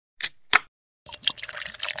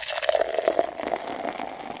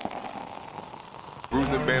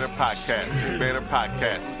Bruising Banner Podcast. Bruising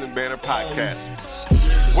Banner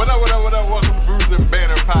Podcast. What up? Welcome to Bruising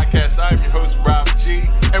Banner Podcast. I'm your host, Rob G.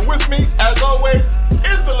 And with me, as always,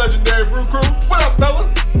 is the legendary Brew Crew. What up, fellas?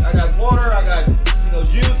 I got water, I got,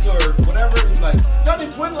 juice or whatever. It's like, y'all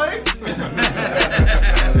need twin legs?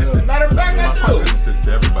 Matter of fact, I do.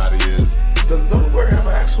 To everybody is, does Delaware have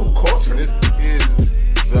an actual culture? This is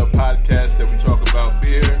the podcast that we talk about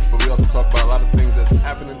beer, but we also talk about a lot of things that's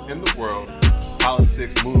happening in the world,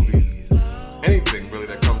 politics, movies, anything really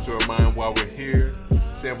that comes to our mind while we're here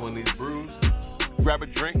sampling these brews. Grab a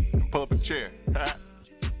drink and pull up a chair.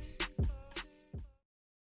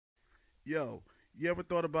 Yo, you ever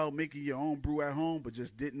thought about making your own brew at home but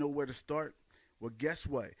just didn't know where to start? Well, guess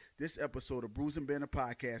what? This episode of Bruising Banner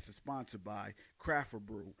Podcast is sponsored by Craft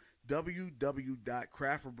Brew,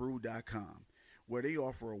 www.craftbrew.com, where they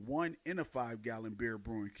offer a 1 and a 5 gallon beer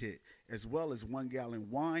brewing kit, as well as 1 gallon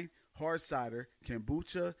wine, hard cider,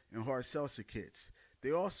 kombucha, and hard seltzer kits. They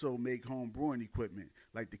also make home brewing equipment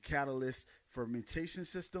like the Catalyst fermentation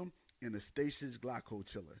system and the Stations Glyco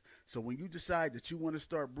chiller. So when you decide that you want to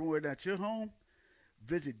start brewing at your home,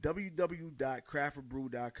 visit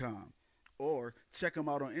www.craftbrew.com or check them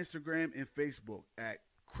out on Instagram and Facebook at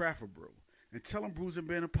Craftbrew. And tell them Bruising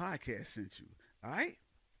Banner Podcast sent you. All right?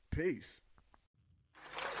 Peace.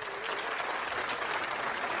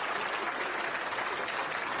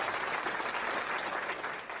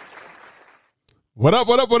 What up?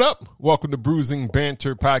 Welcome to Bruising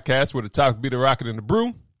Banter Podcast, where the topic be the rocket and the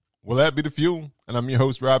brew. Will that be the fuel? And I'm your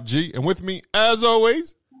host, Rob G. And with me, as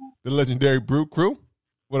always, the legendary Brew Crew.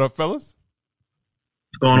 What up, fellas?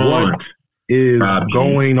 What's going on? What is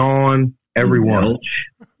going on, everyone?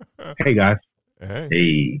 Hey, guys.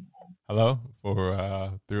 Hey. Hello for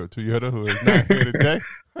 302 Yoda, who is not here today.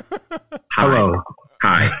 Hello.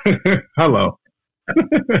 Hi. Hello.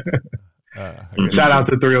 Shout out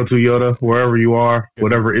to 302 Yoda, wherever you are,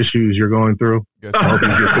 whatever issues you're going through. I hope you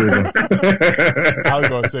get through them. I was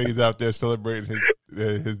going to say he's out there celebrating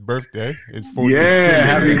his birthday. His 40th. Yeah,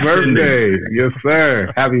 happy birthday. Yes,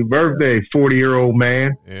 sir. Happy birthday, 40-year-old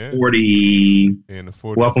man. Yeah. 40. In the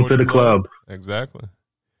 40. Welcome 40 to the club. Exactly.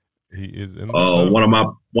 He is in the club. One of my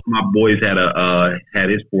boys had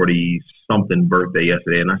his 40-something birthday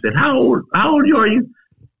yesterday, and I said, "How old are you?"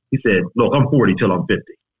 He said, "Look, I'm 40 till I'm 50."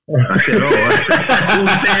 I said, "Oh, what you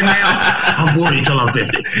saying now? I'm 40 till I'm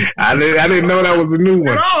 50." I didn't know that was a new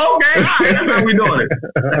one. Oh, okay, all right, that's how we doing it.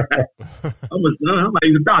 I'm not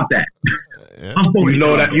even about that. Yeah. I'm 40. You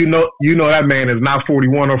know that man is not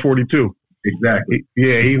 41 or 42. Exactly.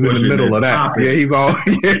 He's in the middle of that. Yeah, he's all.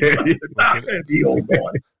 The old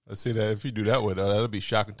boy. Let's see that if you do that with that'll be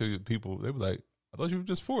shocking to people. They'll be like, "I thought you were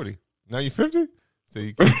just 40. Now you're 50." So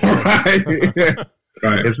you can't.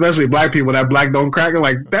 Right. Especially black people, that black don't crack it.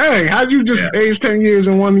 Like, dang, how'd you just age 10 years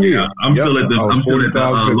in 1 year? Yeah, I'm still at the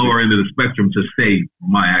lower end of the spectrum to say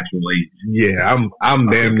my actual age. Yeah, I'm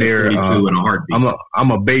damn near. In a heartbeat.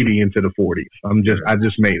 I'm a baby into the 40s. I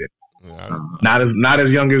just made it. Yeah, not as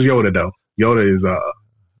young as Yoda though. Yoda is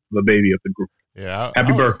the baby of the group. Yeah.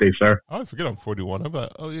 Happy birthday, sir. I always forget I'm 41. I'm like,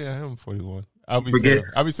 oh yeah, I am 41. I'll be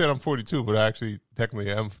saying I'm 42, but I actually technically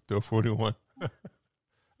am still 41.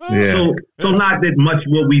 Yeah. So not that much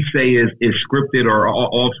what we say is scripted or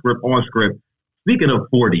off script, on script. Speaking of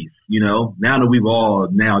 40s, now that we've all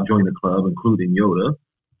joined the club, including Yoda,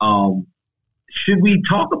 should we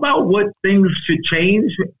talk about what things should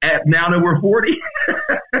change now that we're 40?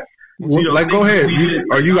 Go ahead.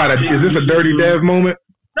 Is this a dirty dev moment?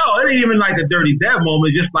 No, it ain't even like a dirty dev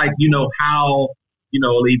moment. Just like, how,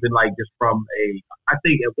 even like just from I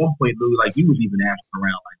think at one point, Lou, like you was even asking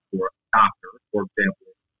around like for a doctor, for example.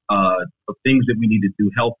 Of things that we need to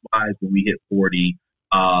do health-wise when we hit 40,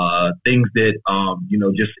 things that,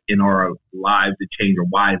 just in our lives that change or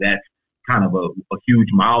why that's kind of a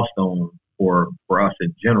huge milestone for us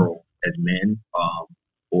in general as men,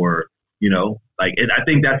 and I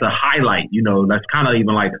think that's a highlight, that's kind of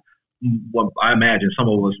even like what I imagine some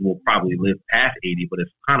of us will probably live past 80, but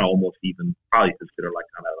it's kind of almost even probably considered like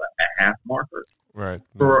kind of a half marker. Right.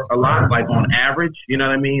 For a lot, like on average, you know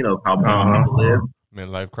what I mean, of how long people live.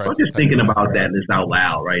 Midlife crisis. I'm just thinking about that this out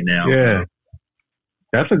loud right now. Yeah,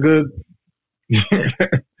 that's a good.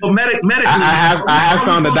 Well, medically, I have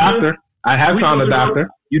found a doctor. I have found a doctor.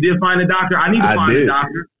 You did find a doctor. I need to find a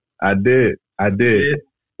doctor. I did.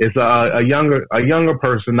 It's a younger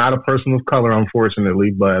person, not a person of color,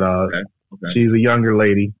 unfortunately, but okay. She's a younger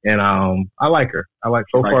lady, and I like her.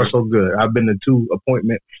 So far so good. I've been to 2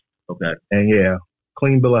 appointments. Okay. And yeah,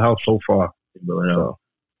 clean bill of health so far. So,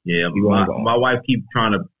 yeah, my wife keeps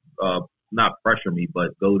trying to not pressure me,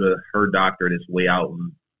 but go to her doctor that's way out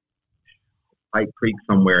in Pipe Creek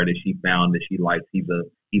somewhere that she found that she likes. He's a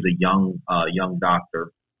young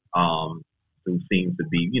doctor who seems to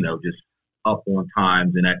be, just up on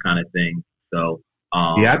times and that kind of thing. So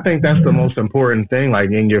I think that's the most important thing.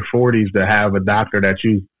 Like in your 40s, to have a doctor that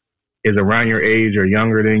is around your age or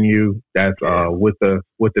younger than you, that's with the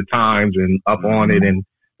times and up on it, and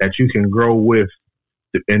that you can grow with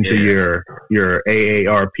into your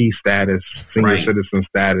AARP status, senior citizen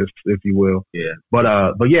status, if you will. Yeah. But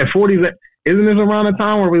 40s, isn't this around the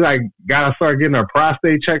time where we gotta start getting our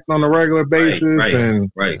prostate checked on a regular basis?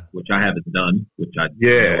 Right. Which I haven't done. Which I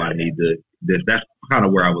need to. That's kind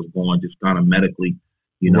of where I was going, just kind of medically.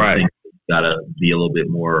 I think gotta be a little bit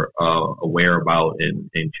more aware about and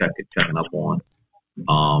checking up on.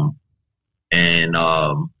 And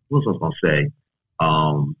what was I gonna say?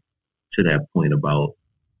 To that point about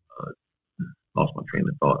lost my train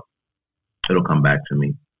of thought. It'll come back to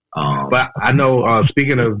me. But I know,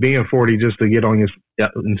 speaking of being 40, just to get on your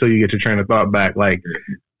until you get your train of thought back,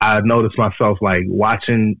 I noticed myself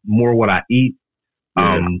watching more what I eat,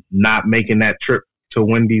 not making that trip to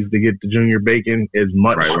Wendy's to get the junior bacon as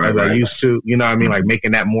much as I used to. You know what I mean?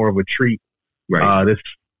 Making that more of a treat. Right.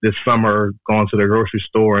 This summer, going to the grocery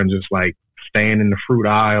store and just staying in the fruit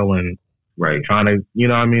aisle and trying to,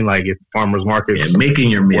 if farmers markets. Yeah, making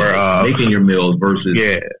your meals versus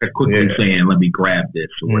quickly saying, let me grab this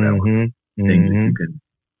or whatever. Things that you can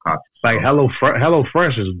copy. Hello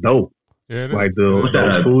Fresh is dope. Yeah,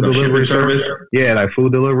 the food delivery service. Yeah,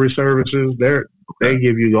 food delivery services. They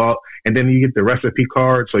give you all, and then you get the recipe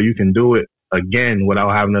card, so you can do it again without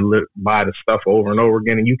having to buy the stuff over and over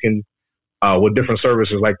again. And you can, with different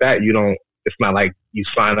services like that, it's not like you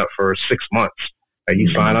sign up for 6 months. You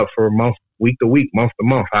sign up for a month, week to week, month to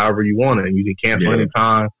month, however you want it, and you can cancel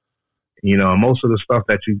anytime. Most of the stuff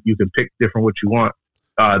that you can pick different what you want,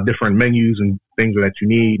 different menus and things that you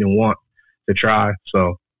need and want to try.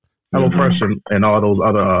 So HelloFresh and all those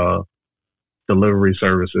other delivery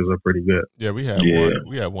services are pretty good. Yeah, we had one.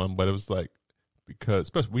 We had one, but it was because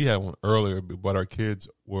especially we had one earlier, but our kids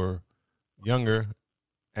were younger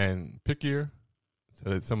and pickier, so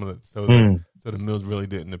that so the meals really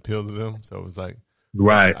didn't appeal to them. So it was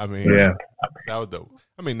right. I mean, that was dope.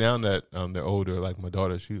 I mean, now that they're older, my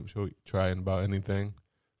daughter, she'll try about anything.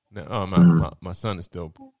 Now, my son is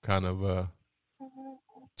still kind of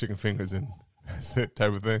chicken fingers and that's it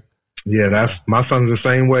type of thing. Yeah, that's my son's the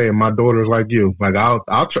same way, and my daughter's like you.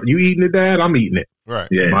 I'll try. You eating it, Dad? I'm eating it. Right.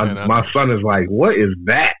 Yeah. My son is like, what is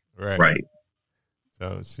that? Right.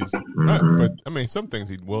 So she's, but I mean, some things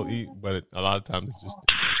he will eat, but a lot of times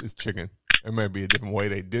it's chicken. It may be a different way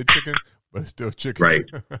they did chicken, but it's still chicken. Right.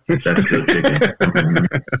 That's still chicken.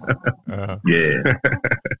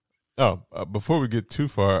 Before we get too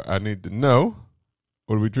far, I need to know,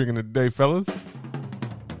 what are we drinking today, fellas?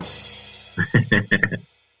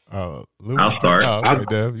 I'll start. Okay,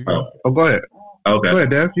 Dev, you go. Go ahead. Okay. Go ahead,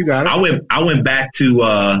 Dev. You got it. I went back to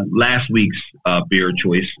last week's beer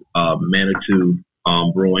choice, Manitou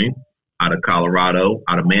Brewing out of Colorado,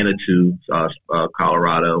 out of Manitou,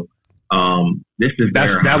 Colorado. This is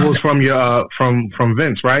that was from your from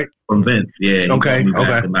Vince, right? From Vince, yeah. Okay.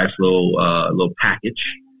 A nice little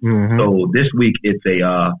package. Mm-hmm. So this week it's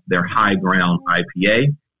their High Ground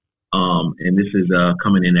IPA, and this is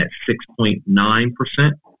coming in at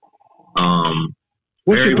 6.9%.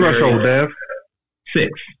 What's your threshold, Dev?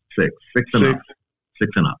 Six and up. 6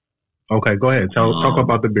 and up. Okay, go ahead. Talk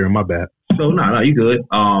about the beer. My bad. So no, you good.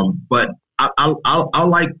 But I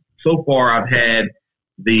like, so far I've had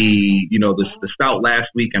the stout last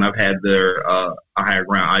week, and I've had their Higher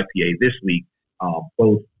Ground IPA this week.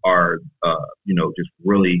 Both are just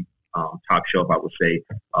really top shelf, I would say.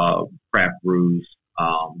 Craft brews,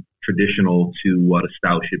 traditional to what a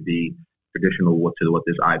stout should be, traditional to what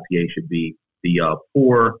this IPA should be. The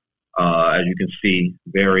pour, as you can see,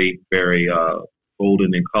 very, very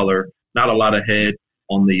golden in color. Not a lot of head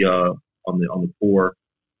on the pour.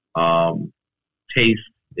 Taste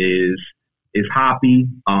is hoppy,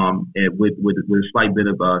 and with a slight bit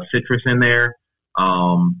of citrus in there.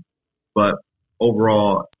 But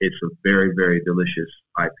overall, it's a very, very delicious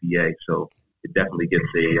IPA. So it definitely gets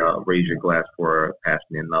a raise your glass for passing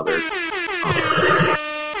me another.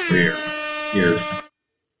 Cheers.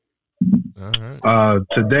 All right.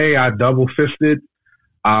 Today I double fisted.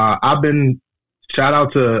 Shout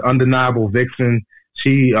out to Undeniable Vixen.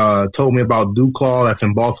 She told me about Dew Claw. That's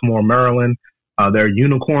in Baltimore, Maryland. They're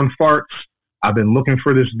unicorn farts. I've been looking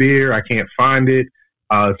for this beer. I can't find it.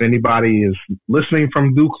 If anybody is listening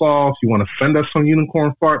from Dew Claw, if you want to send us some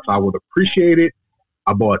unicorn farts, I would appreciate it.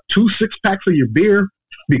 I bought 2 6-packs of your beer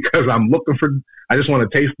because I just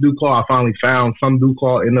want to taste Dew Claw. I finally found some Dew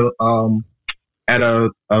Claw in the at a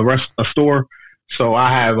store. So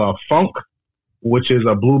I have a Funk, which is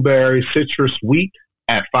a blueberry citrus wheat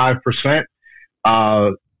at 5%.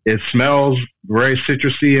 It smells very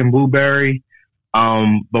citrusy and blueberry.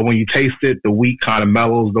 But when you taste it, the wheat kind of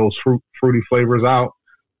mellows those fruity flavors out.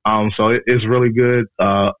 So it's really good.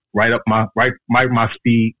 Right up my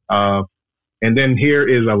speed. And then here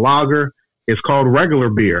is a lager. It's called regular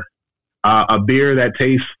beer. A beer that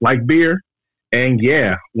tastes like beer. And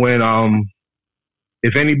yeah, when,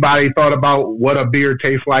 if anybody thought about what a beer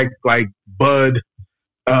tastes like Bud,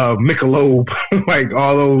 Michelob, like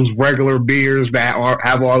all those regular beers that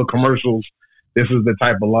have all the commercials, this is the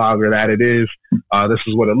type of lager that it is. This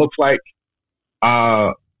is what it looks like.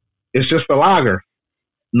 It's just a lager.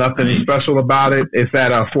 Nothing special about it. It's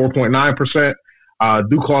at 4.9%.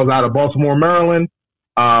 Ducal's out of Baltimore, Maryland.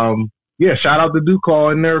 Yeah, shout out to Ducal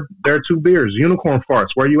and their two beers. Unicorn Farts.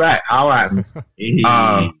 Where you at? Holla at me.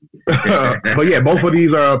 But yeah, both of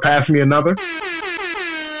these are Pass Me Another.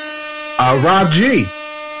 Rob G.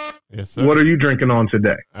 Yes, sir. What are you drinking on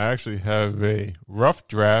today? I actually have a rough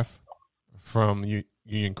draft from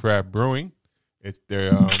Union Craft Brewing. It's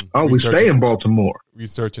their we stay in Baltimore.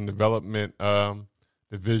 Research and Development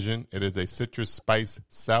division. It is a citrus spice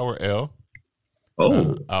sour ale.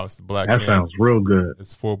 It's the black that can. Sounds real good.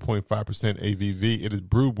 It's 4.5% ABV. It is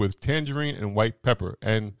brewed with tangerine and white pepper,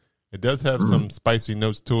 and it does have some spicy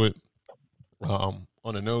notes to it on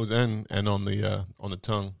the nose and on the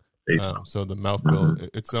tongue. So the mouthfeel,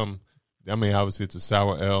 it's I mean, obviously it's a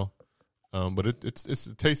sour ale, but it's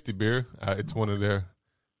a tasty beer. It's one of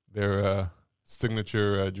their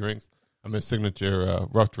signature drinks. I mean, signature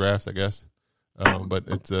rough drafts, I guess. But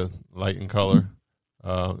it's light in color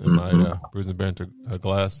in my Brews and Banter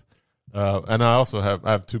glass. And I also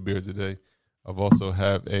have two beers today. I've also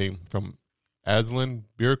have a from Aslan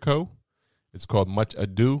Beer Co. It's called Much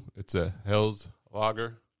Ado. It's a Hell's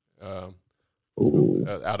Lager.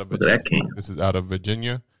 Out of Virginia. This is out of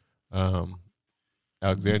Virginia,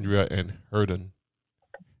 Alexandria and Herndon.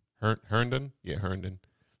 Herndon,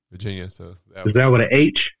 Virginia. So is that with an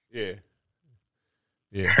H? Yeah.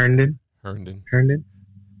 Herndon, VA.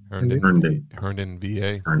 Herndon,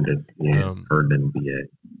 yeah, Herndon, VA.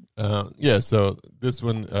 Yeah. So this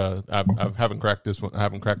one, I haven't cracked this one. I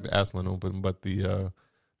haven't cracked the Aslan open, but the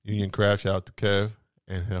Union Craft. Shout out to Kev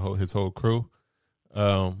and his whole crew.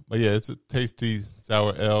 But yeah, it's a tasty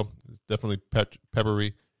sour ale. It's definitely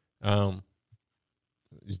peppery. You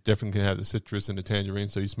definitely can have the citrus and the tangerine.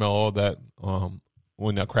 So you smell all that.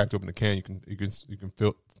 When I cracked open the can, you can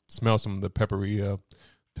smell some of the peppery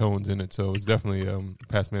tones in it. So it's definitely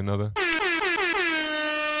Pass Me Another.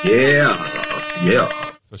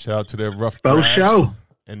 Yeah. So shout out to their rough drafts show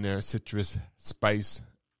and their citrus spice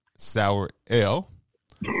sour ale.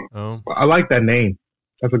 I like that name.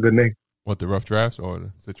 That's a good name. What, the rough drafts or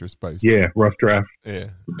the citrus spice? Yeah, rough draft.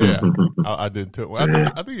 Yeah. I did too. Well,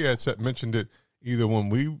 I think he had mentioned it either when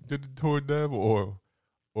we did the tour, Dev, or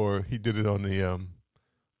he did it on the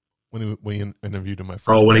when he interviewed him at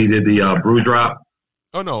Fresh Fest. When he did the brew drop.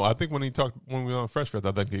 Oh no, I think when we were on Fresh Fest,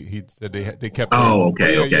 I think he said they kept.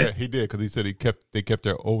 Okay. He did, because he said they kept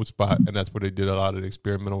their old spot, and that's where they did a lot of the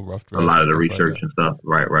experimental rough drafts. A lot of the research and stuff.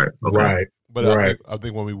 Right. Okay. Right. But right. I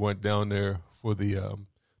think when we went down there for the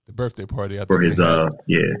birthday party, I think for his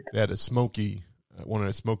they had a smoky one of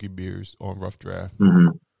the smoky beers on rough draft.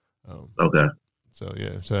 Okay. So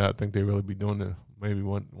yeah, so I think they really be doing it maybe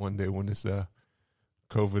one day when this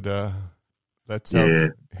COVID lets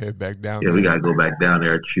out, head back down. Yeah, there. We gotta go back down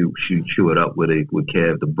there and chew it up with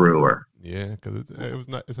Kev the brewer. Yeah, because it was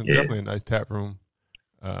not. It's definitely a nice tap room.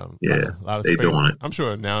 A lot of they space. doing it. I'm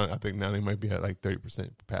sure now. I think now they might be at like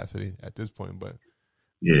 30% capacity at this point, but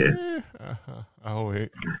I'll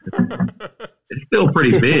wait. It's still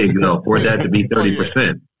pretty big though for that to be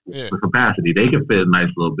 30%. For capacity, they can fit a nice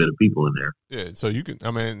little bit of people in there. Yeah, so you can.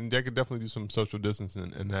 I mean, they could definitely do some social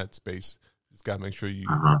distancing in that space. Just gotta make sure you.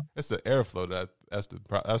 That's the airflow. That's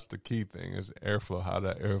the key thing is airflow. How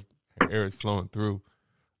that air is flowing through.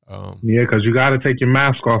 Because you got to take your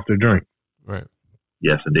mask off to drink. Right.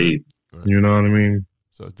 Yes, indeed. Right. You know what I mean?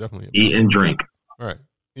 So it's definitely eat and drink. Right.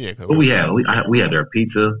 Yeah. What we had? We had their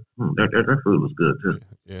pizza. Their food was good too.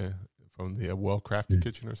 Yeah, from the well crafted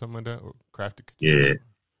kitchen or something like that, or crafted kitchen. Yeah.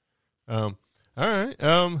 All right.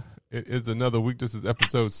 It is another week. This is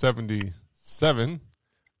episode 77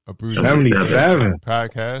 of Brews 77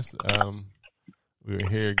 podcast. We're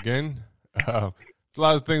here again. A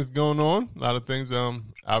lot of things going on. A lot of things.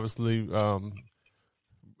 Obviously, the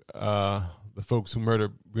folks who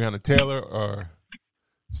murdered Breonna Taylor are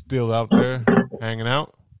still out there hanging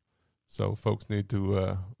out. So, folks need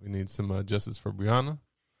to. We need some justice for Breonna.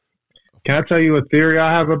 Can I tell you a theory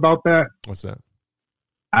I have about that? What's that?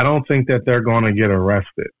 I don't think that they're going to get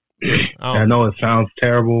arrested. I know it sounds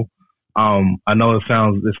terrible. I know it's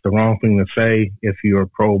the wrong thing to say if you're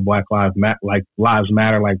pro Black Lives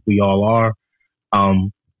Matter, like we all are.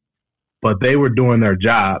 But they were doing their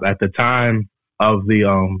job at the time of the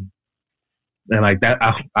and like that.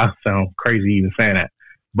 I sound crazy even saying that,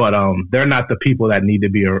 but they're not the people that need to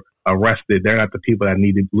be arrested. They're not the people that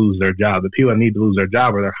need to lose their job. The people that need to lose their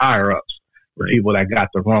job are their higher ups, the people that got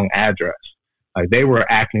the wrong address. Like they were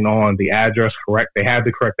acting on the address correct. They had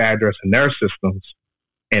the correct address in their systems,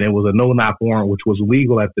 and it was a no-knock warrant, which was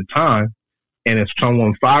legal at the time. And if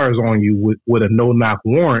someone fires on you with a no-knock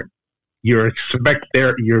warrant, you're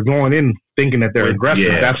going in thinking that they're aggressive.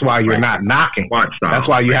 Yeah, that's why you're not knocking. That's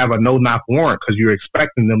why you have a no-knock warrant, because you're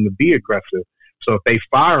expecting them to be aggressive. So if they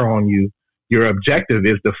fire on you, your objective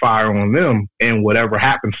is to fire on them, and whatever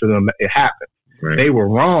happens to them, it happens. Right. They were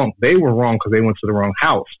wrong. They were wrong because they went to the wrong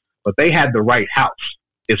house. But they had the right house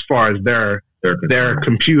as far as their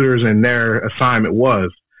computers and their assignment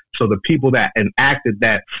was. So the people that enacted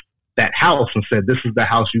that house and said, this is the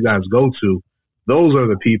house you guys go to, those are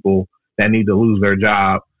the people that need to lose their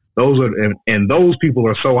job. And those people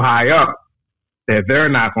are so high up that they're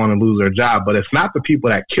not going to lose their job. But it's not the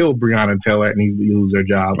people that killed Breonna Taylor that need to lose their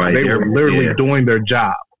job. Right. They were literally doing their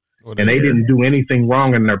job. Well, and they didn't do anything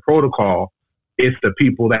wrong in their protocol. It's the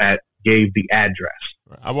people that gave the address.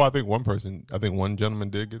 Well, I think one gentleman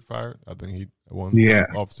did get fired. I think one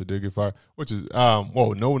officer did get fired, which is,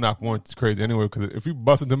 no knock warrant's crazy anyway, because if you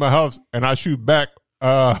bust into my house and I shoot back,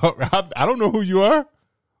 I don't know who you are.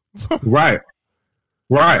 Right.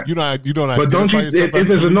 You don't. But don't you? If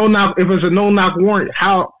it's a no knock warrant,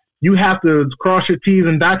 how you have to cross your T's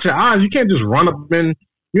and dot your I's. You can't just run up and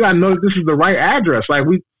you got to know that this is the right address. Like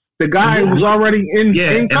the guy was already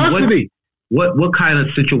in custody. What kind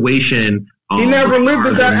of situation? He never lived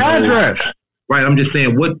at that address. Right. I'm just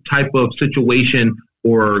saying, what type of situation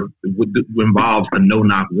or involves a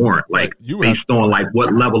no-knock warrant? Like based on like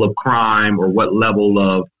what level of crime or what level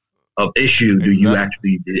of issue do you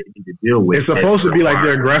actually need to deal with? It's supposed to be like the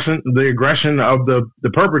aggression of the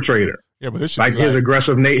perpetrator. Yeah, but this like his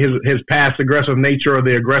aggressive his past aggressive nature or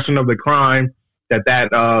the aggression of the crime that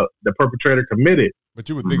the perpetrator committed. But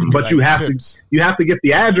you would think, you have to get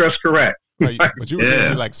the address correct. Like, but you would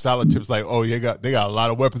think like solid tips, like, oh, they got a lot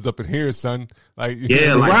of weapons up in here, son. Like,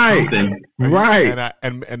 right,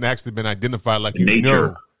 and actually been identified, like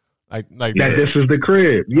nature. Like that. This is the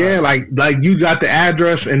crib. Yeah, like you got the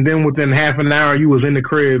address, and then within half an hour, you was in the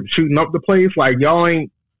crib shooting up the place. Like y'all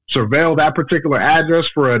ain't surveil that particular address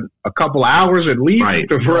for a couple hours at least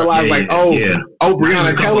to realize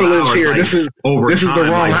Breonna Taylor lives here. This is the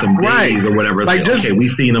wrong like or whatever. Like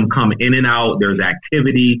we've seen them come in and out. There's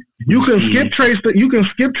activity. You can skip trace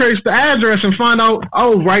the address and find out.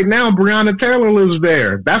 Oh, right now Breonna Taylor lives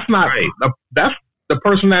there. That's not that's the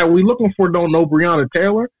person that we looking for. Don't know Breonna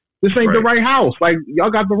Taylor. This ain't the right house. Like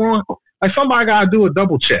y'all got the wrong. Like somebody got to do a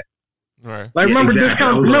double check. Right. Like remember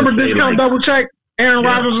discount double check. Aaron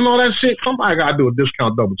Rodgers and all that shit. Somebody got to do a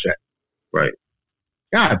discount double check. Right.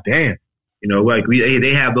 God damn. Like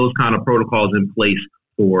they have those kind of protocols in place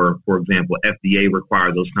for example, FDA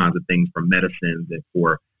requires those kinds of things for medicines and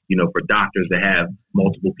for doctors to have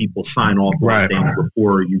multiple people sign off on things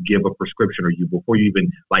before you give a prescription or before you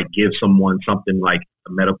even like give someone something like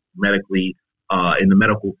medically in the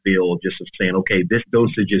medical field, just of saying, okay, this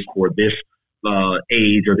dosage is for this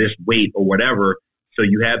age or this weight or whatever. So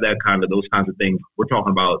you have those kinds of things. We're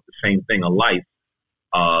talking about the same thing of life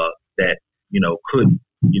that, could,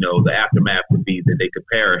 the aftermath would be that they could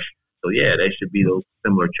perish. So, yeah, there should be those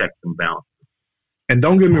similar checks and balances. And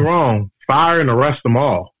don't get me wrong, fire and arrest them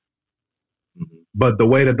all. Mm-hmm. But the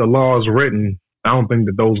way that the law is written, I don't think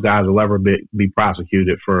that those guys will ever be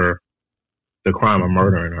prosecuted for the crime of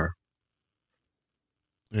murdering her.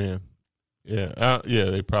 Yeah.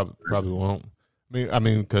 They probably won't. I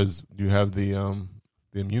mean, because you have the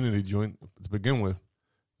immunity joint to begin with,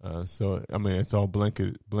 so I mean it's all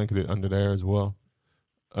blanketed under there as well.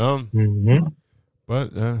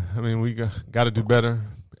 But I mean we got to do better.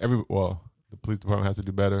 The police department has to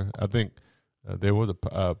do better. I think there was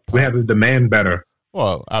we have to demand better.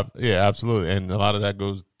 Well, absolutely, and a lot of that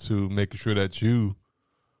goes to making sure that you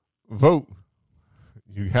vote.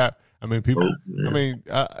 You have. I mean, people.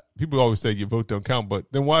 People always say your vote don't count, but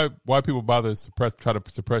then why people bother try to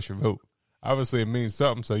suppress your vote? Obviously, it means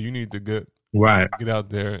something. So you need to get out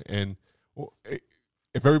there, and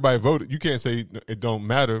if everybody voted, you can't say it don't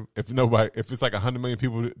matter if it's like 100 million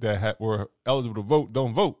people that were eligible to vote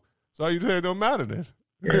don't vote. So you say it don't matter then.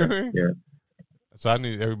 You know what I mean? Yeah. So I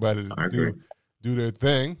need everybody to do their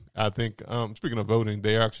thing. I think, speaking of voting,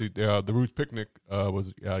 they actually, the Roots Picnic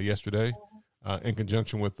was yesterday in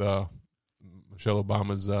conjunction with Michelle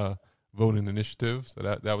Obama's voting initiative. So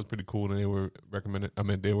that was pretty cool. And they were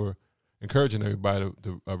they were encouraging everybody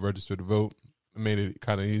to register to vote. It made it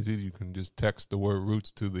kind of easy. You can just text the word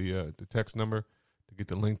Roots to the text number to get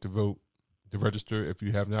the link to vote, to register if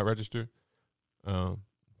you have not registered.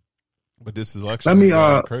 But this election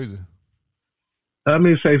is crazy. Let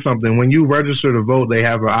me say something. When you register to vote, they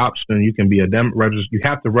have an option. You can be you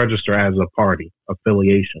have to register as a party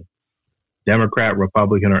affiliation, Democrat,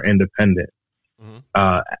 Republican, or Independent.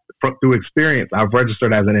 Mm-hmm. Through experience, I've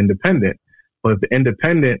registered as an independent. But if the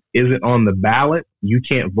independent isn't on the ballot, you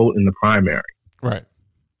can't vote in the primary. Right.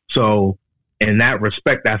 So in that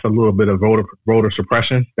respect, that's a little bit of voter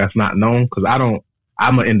suppression that's not known, because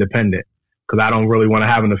I'm an independent because I don't really want to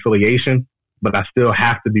have an affiliation, but I still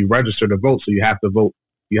have to be registered to vote. So you have to vote.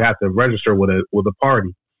 You have to register with a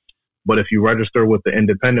party. But if you register with the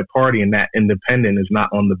independent party and that independent is not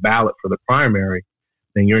on the ballot for the primary,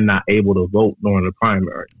 then you're not able to vote during the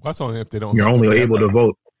primary. Well, that's only if they don't. You're only able to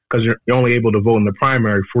vote because you're only able to vote in the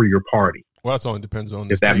primary for your party. Well, that's only depends on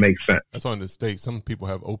the if state. That makes sense. That's on the state. Some people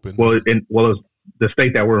have open. Well, it's the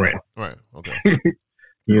state that we're in. Right. Okay.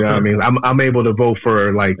 You know what I mean? I'm able to vote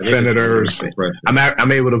for like senators.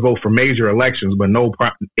 I'm able to vote for major elections, but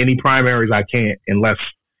any primaries I can't unless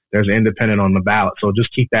there's an independent on the ballot. So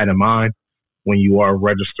just keep that in mind when you are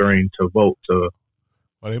registering to vote.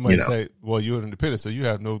 Well, they might say, "Well, you're an independent, so you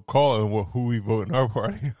have no call on who we vote in our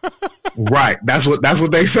party." Right. That's what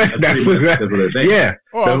they say. That's what they say. Yeah.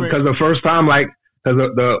 Because the first time, because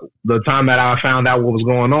the time that I found out what was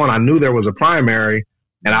going on, I knew there was a primary.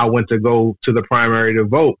 And I went to go to the primary to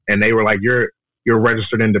vote, and they were like, "You're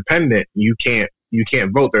registered independent. You can't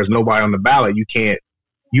vote. There's nobody on the ballot.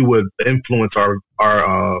 You would influence our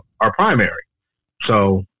primary."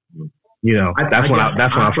 So, that's when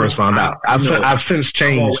I first found out. I've since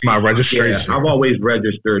changed my registration. Yeah, I've always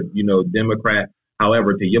registered, Democrat.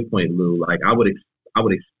 However, to your point, Lou, like I would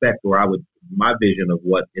expect, my vision of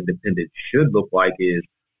what independent should look like is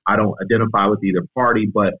I don't identify with either party,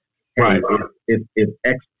 but right. If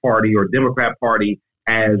X party or Democrat Party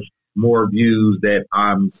has more views that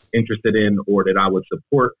I'm interested in or that I would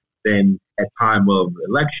support, then at time of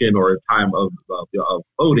election or at time of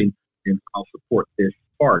voting, then I'll support this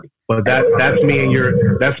party. But that's me and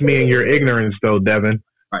your ignorance, though, Devin,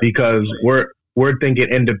 right. Because we're thinking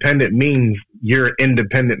independent means you're an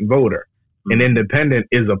independent voter. Mm-hmm. An independent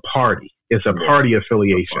is a party. It's a party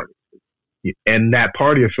affiliation, and that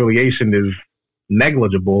party affiliation is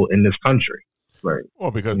negligible in this country. Right. Well,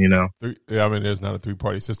 because there's not a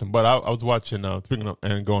 3-party system. But I was watching, speaking of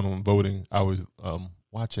and going on voting, I was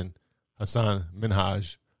watching Hassan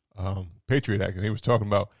Minhaj, Patriot Act, and he was talking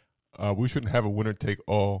about we shouldn't have a winner take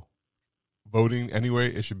all voting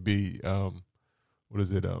anyway. It should be what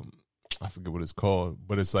is it? I forget what it's called,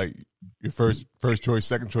 but it's like your first choice,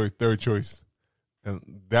 second choice, third choice,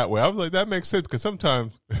 and that way. I was like, that makes sense, because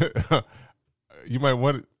sometimes you might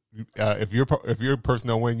want it. If your person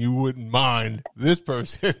don't win, you wouldn't mind this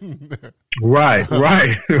person. Right. You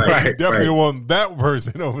definitely want that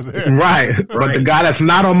person over there. Right. But the guy that's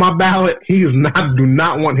not on my ballot, do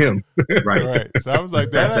not want him. Right. So I was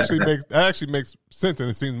like, that actually makes sense, and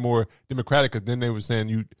it seems more democratic, because then they were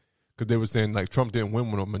saying like Trump didn't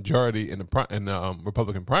win with a majority in the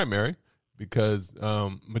Republican primary, because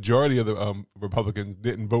majority of the Republicans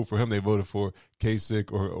didn't vote for him. They voted for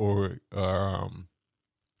Kasich or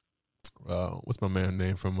what's my man's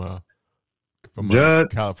name from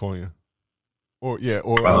California? Bush.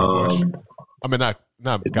 I mean,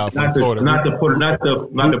 not California, Florida. Not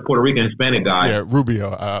the Puerto Rican Hispanic guy. Yeah,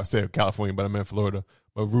 Rubio. I said California, but I meant Florida.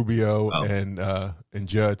 But Rubio and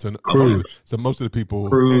Judd. So most of the people,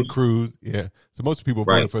 Cruz. Yeah. So most of the people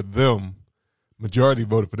voted for them. Majority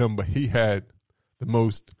voted for them, but he had the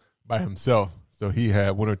most by himself. So he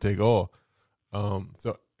had winner take all.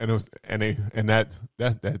 And it was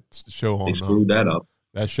that show on. They screwed that up.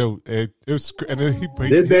 That show it was, and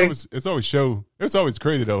it's always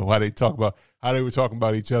crazy though how they were talking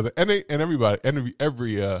about each other, and every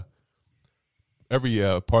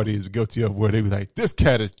party is guilty of where they be like, this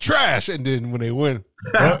cat is trash, and then when they win,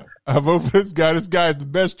 I vote for this guy. This guy is the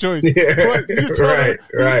best choice. Yeah.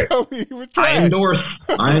 You told me he was trash.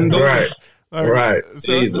 I endorse. Right.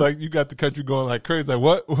 So it's like you got the country going like crazy. Like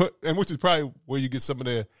what? And which is probably where you get some of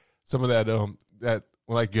that that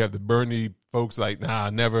like you have the Bernie folks like, nah,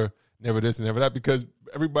 never this and never that, because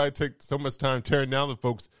everybody takes so much time tearing down the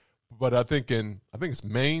folks. But I think it's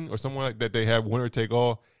Maine or somewhere like that, they have winner take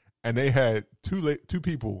all, and they had two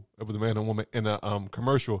people. It was a man and a woman in a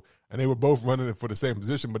commercial, and they were both running for the same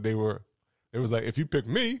position. But it was like, if you pick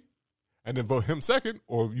me and then vote him second,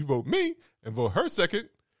 or you vote me and vote her second,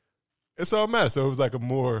 it's all matters. So it was like a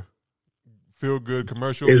more feel good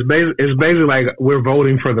commercial. It's basically like we're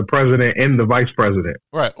voting for the president and the vice president.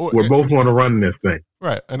 Right. We're both going to run this thing.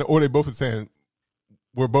 Right. Or they both are saying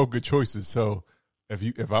we're both good choices. So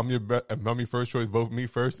if I'm your first choice, vote me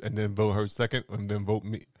first, and then vote her second, and then vote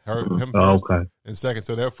him first and second.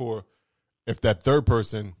 So therefore, if that third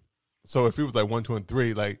person, so if it was like 1, 2, and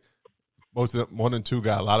 3, like most of them, 1 and 2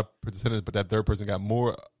 got a lot of percentage, but that third person got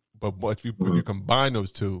more. But if you combine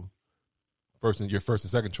those two, your first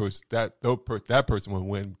and second choice, that person would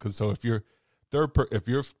win. Because so if your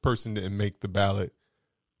person didn't make the ballot,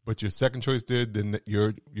 but your second choice did, then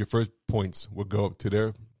your first points would go up to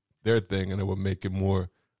their thing, and it would make it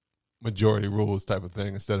more majority rules type of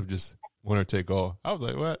thing instead of just winner take all. I was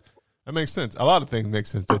like, what? That makes sense. A lot of things make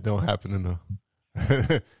sense that don't happen in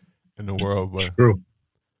the in the world. But true.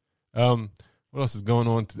 What else is going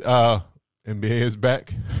on? NBA is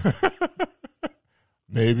back.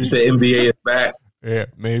 Maybe the NBA is back. Yeah,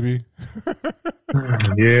 maybe.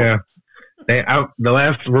 Yeah. The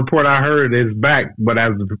last report I heard is back, but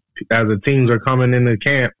as the teams are coming into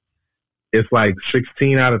camp, it's like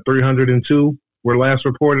 16 out of 302 were last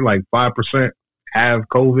reported. Like 5% have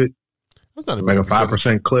COVID. That's not like a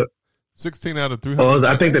 5% clip. 16 out of 300. Well,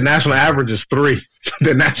 I think the national average is 3.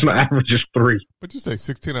 The national average is 3. But you say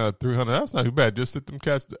 16 out of 300. That's not too bad. Just sit them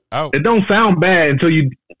cats out. It don't sound bad until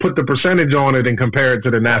you put the percentage on it and compare it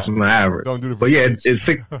to the national average. Don't do the percentage. But yeah, it's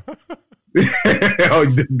 6.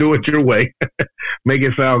 Do it your way. Make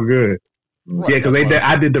it sound good. Right, yeah, because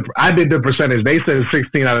I did the percentage. They said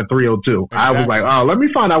 16 out of 302. Exactly. I was like, oh, let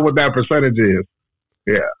me find out what that percentage is.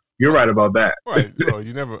 Yeah. You're right about that. Right. Well,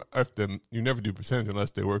 you never do percentage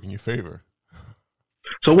unless they work in your favor.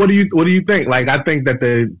 So what do you think? Like, I think that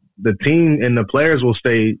the team and the players will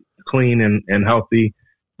stay clean and healthy,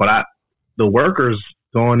 but the workers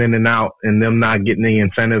going in and out and them not getting the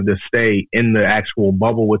incentive to stay in the actual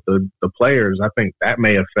bubble with the players, I think that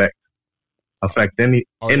may affect any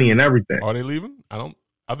and everything. Are they leaving? I don't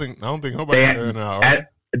think nobody there now.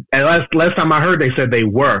 And last time I heard, they said they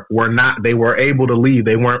were not. They were able to leave.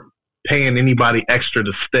 They weren't paying anybody extra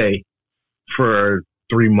to stay for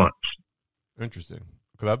 3 months. Interesting,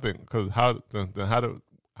 because how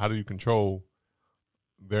do you control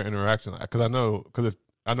their interaction? Because I know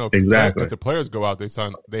if the players go out,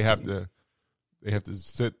 they have to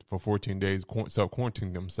sit for 14 days,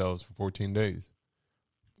 self-quarantine themselves for 14 days.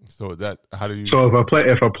 So how do you? So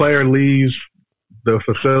if a player leaves the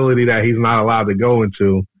facility that he's not allowed to go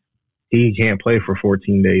into, he can't play for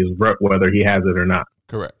 14 days, whether he has it or not.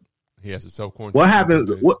 Correct. He has to self-quarantine. What happens?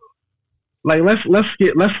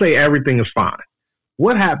 Let's say everything is fine.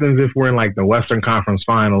 What happens if we're in like the Western Conference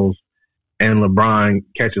Finals and LeBron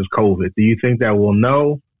catches COVID? Do you think that we'll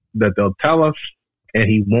know that they'll tell us and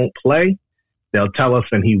he won't play? They'll tell us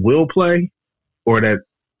and he will play, or that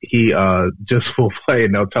he just will play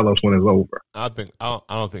and they'll tell us when it's over? I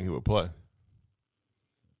don't think he would play.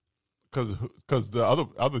 Because the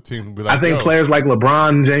other team would be like, I think players like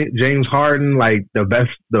LeBron, James Harden, like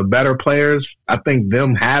the better players, I think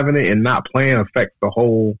them having it and not playing affects the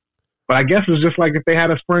whole. But I guess it's just like if they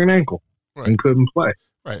had a sprained ankle and couldn't play.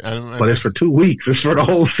 Right, but it's for 2 weeks. It's for the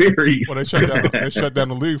whole series. Well, they shut down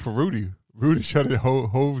the league for Rudy. Rudy shut the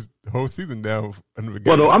whole season down in the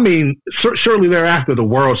beginning. Well, I mean, shortly thereafter, the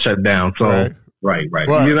world shut down. So. Right.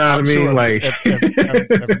 But you know what I mean? Sure like,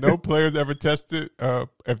 if no players ever tested,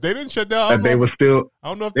 if they didn't shut down, they would still. I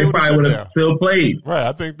don't know if they probably would have still played. Right,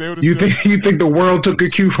 I think they would have. You think the world took a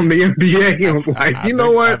cue from the NBA and was like, you know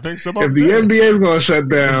what? I think some if of the did. NBA is going to shut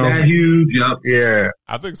down, that huge, yeah.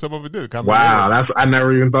 I think some of it did. Wow, I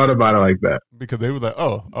never even thought about it like that. Because they were like,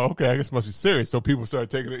 oh, okay, I guess it must be serious. So people started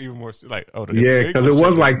taking it even more like, yeah, because it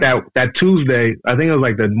was like that Tuesday. I think it was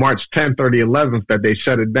like the March 10th or the 11th that they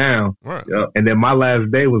shut it down. Right. And then my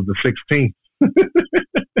last day was the 16th.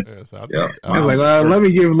 Yeah, so I was like, let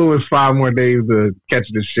me give Lewis 5 more days to catch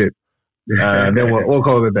this shit. Then we'll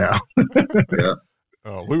close it down. Yeah.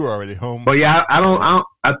 Oh, we were already home. But yeah,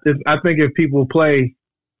 I think if people play,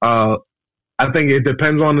 I think it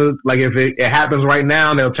depends on if it happens right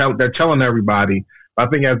now, they're telling everybody. But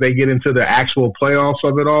I think as they get into the actual playoffs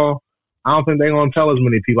of it all, I don't think they're going to tell as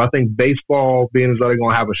many people. I think baseball, being as though they're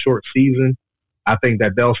going to have a short season, I think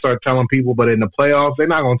that they'll start telling people. But in the playoffs, they're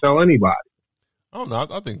not going to tell anybody. Oh no,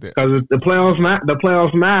 I think that because the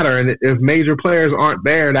playoffs matter, and if major players aren't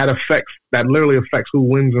there, that literally affects who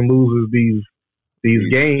wins and loses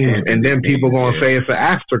these games, and then people going to say it's an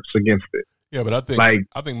asterisk against it. Yeah, but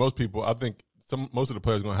I think most people, most of the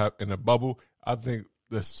players are gonna have in the bubble. I think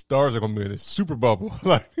the stars are gonna be in a super bubble.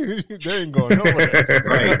 Like they ain't going nowhere.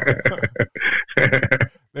 Right.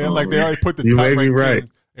 They already put the top ranked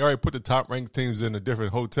teams. They already put the top ranked teams in a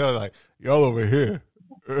different hotel. Like y'all over here.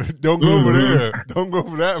 Don't go over there. Don't go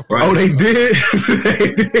over that. Right. Oh, they did.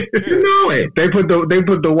 You know it. They put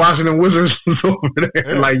the Washington Wizards over there.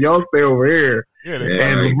 Yeah. Like y'all stay over here. Yeah, and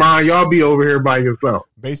LeBron, y'all be over here by yourself.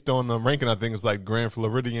 Based on the ranking, I think it's like Grand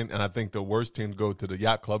Floridian, and I think the worst teams go to the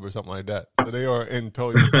Yacht Club or something like that. So they are in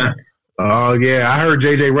total. Oh yeah, I heard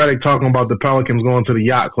JJ Redick talking about the Pelicans going to the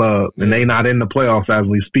Yacht Club, and they not in the playoffs as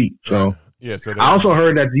we speak. So yeah, so I also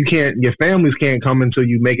heard that your families can't come until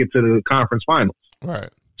you make it to the conference finals. Right.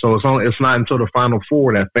 So it's not until the Final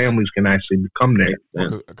Four that families can actually come there.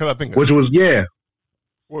 Because I think which was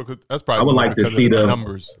Well, cause that's probably I would like to see the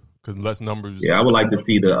numbers because less numbers. Yeah, I would like to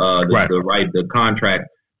see the contract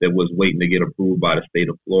that was waiting to get approved by the state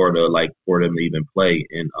of Florida, like for them to even play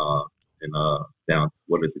in down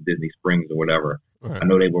what is it, Disney Springs or whatever. Right. I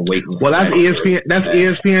know they were waiting. Well, that's ESPN. That's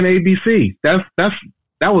ESPN ABC.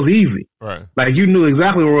 That was easy. Right. Like you knew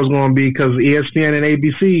exactly where it was going to be because ESPN and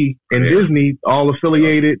ABC and Disney all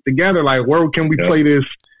affiliated together. Like, where can we play this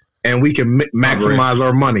and we can maximize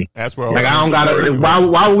our money? That's where. Like, I don't got to.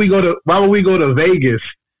 Why would we go to Vegas?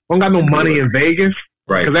 We don't got no money in Vegas.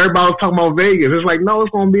 Right. Because everybody was talking about Vegas. It's like, no,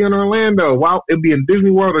 it's going to be in Orlando. Wow, it'd be in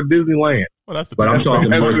Disney World or Disneyland. Well, that's the. But I'm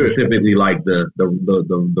talking more specifically like the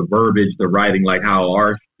verbiage, the writing, like how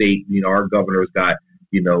our state, our governors got.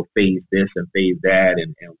 Phase this and phase that,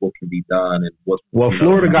 and what can be done, and what. Well,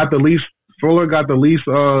 Florida got the least. Florida got the least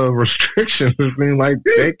restrictions. It seems like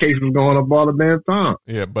that case is going up all the damn time.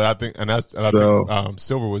 Yeah, but I think, I think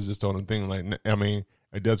Silver was just on the thing. Like, I mean,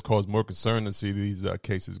 it does cause more concern to see these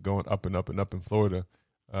cases going up and up and up in Florida.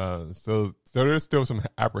 So there's still some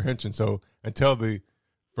apprehension. So until the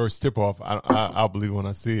first tip off, I'll believe when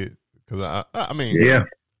I see it because I mean,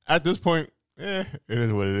 at this point. Yeah, it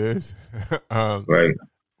is what it is. Right.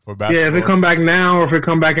 For basketball. Yeah, if it come back now or if it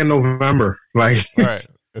come back in November, like, right.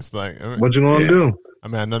 It's like, what you gonna do? I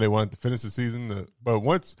mean, I know they wanted to finish the season, but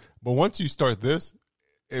once you start this,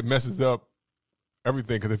 it messes up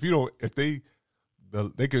everything. Because if they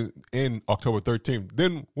can end October 13th,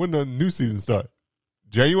 then when the new season start?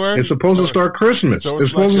 January. It's supposed to start Christmas. So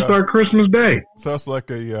it's supposed to start Christmas Day. So it's like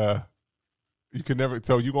you can never.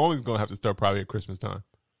 So you're always gonna have to start probably at Christmas time.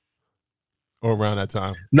 Or around that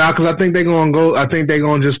time. No, because I think they're gonna go. I think they're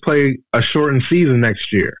gonna just play a shortened season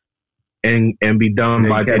next year, and be done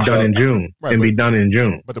in June, right, and be done in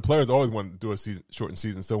June. But the players always want to do a shortened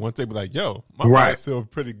season. So once they be like, "Yo, my body's still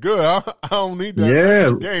pretty good. I don't need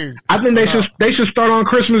that game." I think they should start on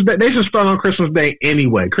Christmas Day. They should start on Christmas Day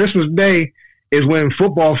anyway. Christmas Day is when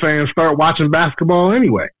football fans start watching basketball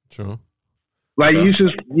anyway. True. Like you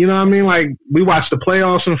just, you know what I mean? Like we watch the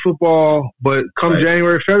playoffs in football, but come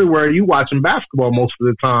January, February, you watching basketball most of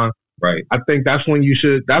the time. Right. I think that's when you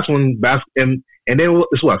should. That's when and then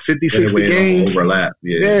it's what 50, 60 games overlap.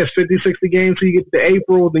 Yeah, 50, 60 games. So you get to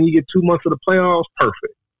April, then you get 2 months of the playoffs.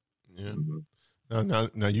 Perfect. Yeah.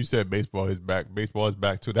 Mm-hmm. Now you said baseball is back. Baseball is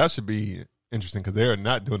back too. That should be interesting because they are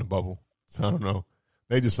not doing a bubble. So I don't know.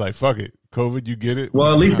 They just like fuck it. COVID, you get it.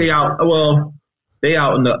 Well, at least they out. Well, they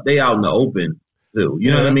out in the open too.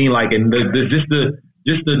 You know what I mean? Like in just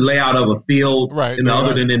the layout of a field, right? And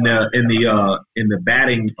other than in the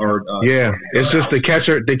batting or it's just the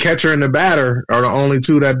catcher and the batter are the only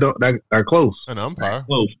two that are close. An umpire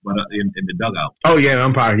close, but in the dugout. Oh yeah,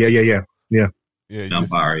 umpire. Yeah.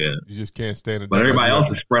 Umpire. You just can't stand it. But everybody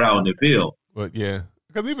else is spread out in the field. But yeah,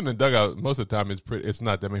 because even the dugout, most of the time it's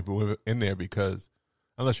not that many people in there because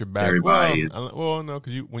unless you're batting. Everybody well, no,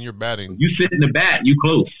 because when you're batting, you sit in the bat, you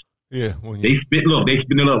close. Yeah, they spin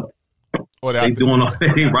it up. Well, they doing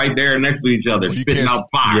everything right there next to each other, spitting out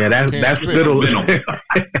fire. Yeah, that's spittle. You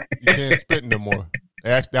can't spit no more.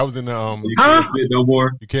 That was in the You can't spit no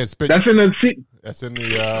more. You can't spit. That's in the That's in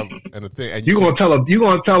the thing. And you gonna tell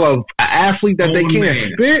an athlete that they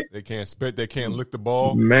can't spit? They can't spit. They can't lick the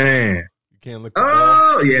ball. Man, you can't lick the ball.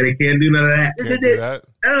 Oh yeah, they can't do none of that. Can't do that.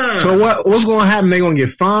 So what's gonna happen? They gonna get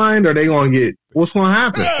fined, or they gonna get what's gonna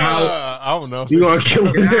happen? I don't know. You gonna kill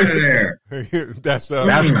them out of there? That's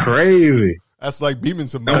crazy. That's like beaming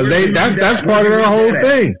somebody. That's part of their whole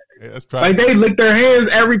thing. Yeah, that's probably, like they lick their hands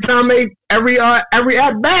every time every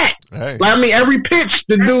at bat. Hey. Like, I mean, every pitch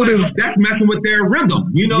the dude is that's messing with their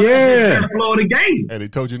rhythm. You know, their flow of the game. And they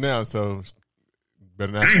told you now, so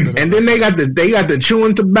Better not spit And then they got the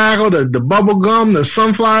chewing tobacco, the bubble gum, the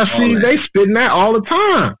sunflower seeds. They spitting that all the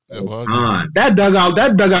time. Yeah, well, that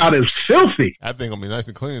dugout is filthy. That thing gonna be nice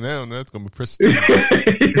and clean now. That's gonna be pristine.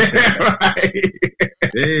 Yeah, right.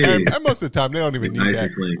 And most of the time they don't even need that.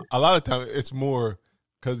 A lot of time it's more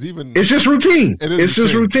because even it's just routine. It's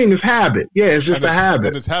just routine. It's habit. Yeah, it's just a habit.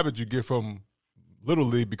 And it's habit you get from Little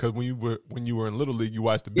League because when you were in Little League, you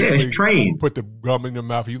watched the big league trained. Put the gum in your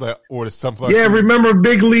mouth. You like or the sunflower. Yeah, seed. remember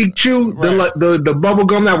Big League Chew, right. the bubble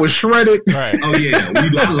gum that was shredded. Right. Oh yeah,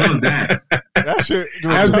 I love that. That shit.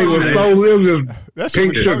 That thing was so it was just that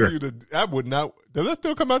pink shit sugar. That would not. Does that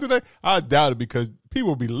still come out today? I doubt it because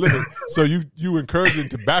people be living. So you encouraging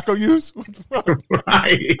tobacco use?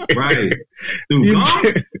 Right.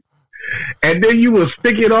 Dude, and then you will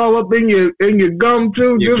stick it all up in your gum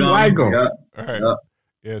too, just like them. Yeah. All right. Yep.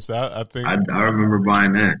 Yeah, so I think I remember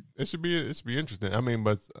buying that. It should be interesting. I mean,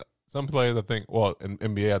 but some players, I think, well, in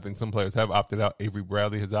NBA, I think some players have opted out. Avery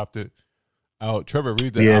Bradley has opted out. Trevor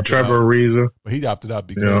Ariza, but he opted out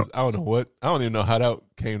because I don't know what. I don't even know how that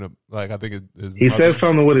came to. Like, I think he said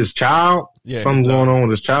something with his child. Yeah, something going on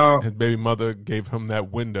with his child. His baby mother gave him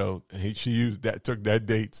that window, and she took that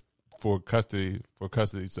date for custody.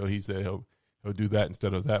 So he said he'll do that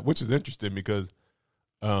instead of that, which is interesting because.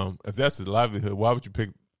 If that's his livelihood, why would you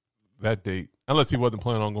pick that date? Unless he wasn't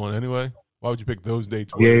planning on going anyway. Why would you pick those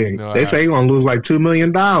dates? They say he's gonna lose like $2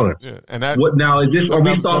 million. Yeah, and that. What now? Is this? Are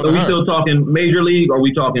we still talking major league? Or are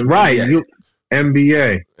we talking right?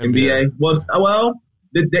 NBA. Well,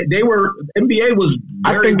 they were NBA was.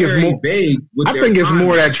 Very more vague. I think it's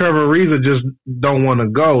more that Trevor Ariza just don't want to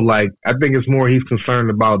go. Like I think it's more he's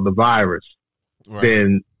concerned about the virus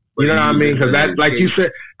than. You know what I mean? Because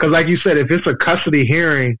like you said, if it's a custody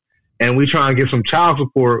hearing and we try and get some child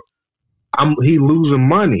support, he losing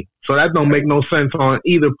money. So that don't make no sense on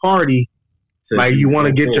either party. Like you want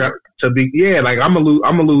to get like I'm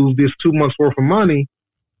gonna lose this 2 months worth of money,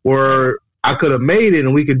 or I could have made it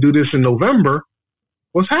and we could do this in November.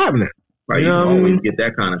 What's happening? Right, you know always mean? Get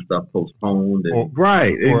that kind of stuff postponed.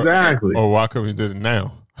 Exactly. Or why couldn't we do it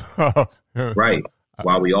now? Right.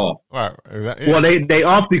 While we off. Right. Yeah. Well, they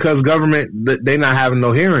off because government they not having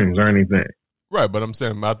no hearings or anything. Right, but I'm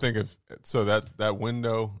saying I think that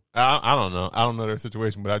window. I don't know. I don't know their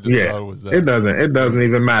situation, but I just thought it was. It doesn't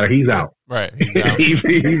even matter. He's out. Right. He's out.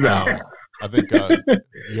 he's out. I think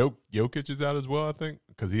Jokic is out as well. I think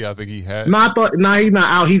because I think he had. No, he's not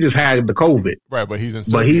out. He just had the COVID. Right, but he's in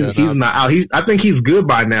Serbia. But he's not out. I think he's good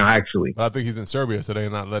by now. Actually, but I think he's in Serbia, so they're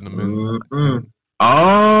not letting him in. Mm-hmm.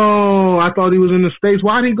 Oh, I thought he was in the States.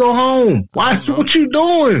 Why'd he go home? What you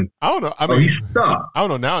doing? I don't know. I mean, he's stuck. I don't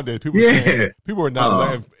know. Nowadays, people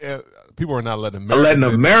are not letting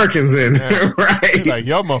Americans in. Yeah. Right? He's like,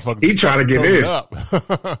 yo, motherfuckers. He trying to get in. Up.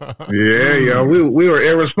 Yeah. We were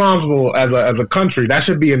irresponsible as a country. That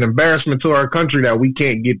should be an embarrassment to our country that we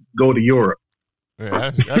can't go to Europe.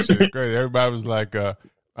 Yeah, that shit is crazy. Everybody was like, I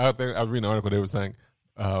think I was reading an article. They were saying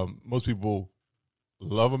most people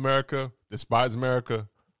love America, despise America,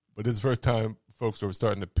 but this is the first time folks are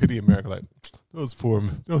starting to pity America. Like those poor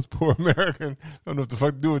Americans don't know what the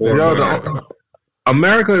fuck to do with that.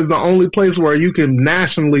 America is the only place where you can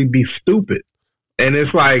nationally be stupid, and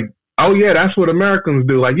it's like, oh yeah, that's what Americans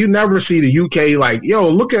do. Like you never see the UK like, yo,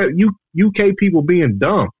 look at UK people being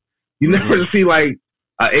dumb. You never see like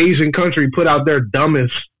an Asian country put out their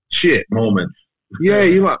dumbest shit moments. Yeah,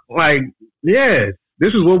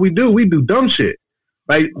 this is what we do. We do dumb shit.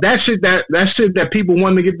 Like that shit that people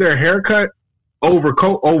want to get their hair cut over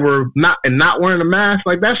not wearing a mask.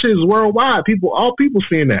 Like that shit is worldwide. All people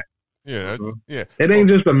seeing that. Yeah, yeah. It ain't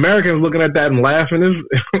just Americans looking at that and laughing. It's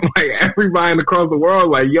like everybody across the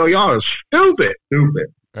world. Like, yo, y'all are stupid.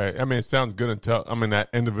 Right. I mean, it sounds good until that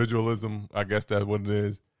individualism. I guess that's what it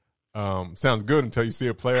is. Sounds good until you see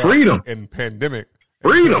a player freedom in pandemic.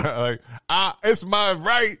 Freedom. Like, it's my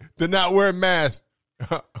right to not wear a mask.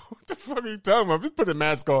 What the fuck are you talking about? Just put the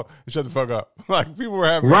mask on and shut the fuck up. Like people were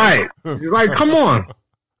having like, come on.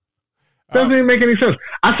 Doesn't even make any sense.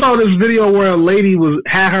 I saw this video where a lady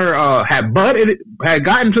had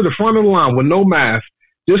gotten to the front of the line with no mask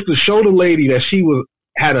just to show the lady that she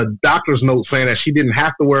had a doctor's note saying that she didn't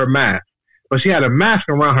have to wear a mask, but she had a mask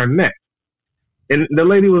around her neck. And the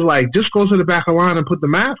lady was like, "Just go to the back of the line and put the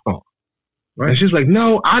mask on." Right? And she's like,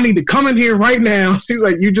 "No, I need to come in here right now." She's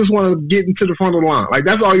like, "You just want to get into the front of the line. Like,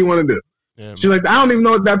 that's all you want to do." Yeah, she's like, "I don't even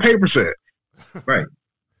know what that paper said." Right.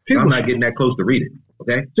 I'm not getting that close to read it.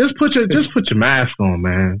 Okay. Just put your mask on,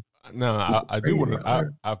 man. No, I do want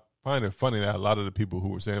to. I find it funny that a lot of the people who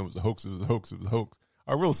were saying it was a hoax,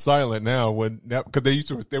 are real silent now because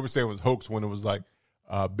they were saying it was hoax when it was like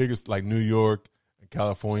biggest like New York and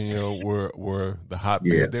California were the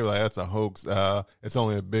hotbed. Yeah. They were like, that's a hoax. It's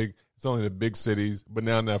only the big cities. But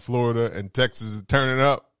now that Florida and Texas is turning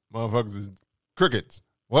up, motherfuckers is crickets.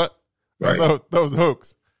 What? Right. That was a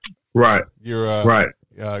hoax. Right. You're right.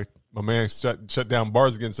 My man shut down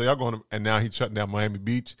bars again, so y'all going to, and now he's shutting down Miami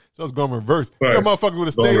Beach. So I was going reverse. Right. Y'all motherfuckers would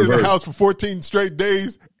have stayed in the house for 14 straight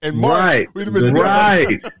days in March. Right. We'd have been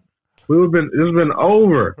right. We would have been. It's been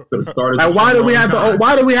over. Like, why do we have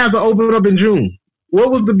to open up in June? What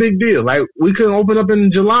was the big deal? Like, we couldn't open up in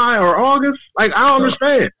July or August? Like, I don't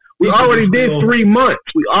understand. We already did 3 months.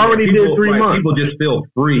 We already did 3 months. People just feel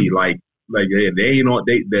free. Like they you know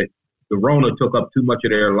that the Rona took up too much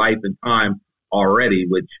of their life and time already,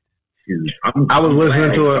 which is I'm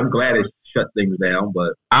glad it shut things down,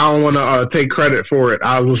 but I don't want to take credit for it.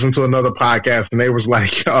 I was listening to another podcast and they was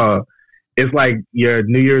like, it's like your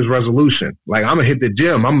New Year's resolution. Like, I'm gonna hit the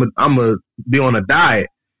gym. I'm gonna be on a diet,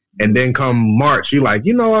 and then come March, you're like,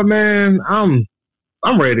 you know what, man,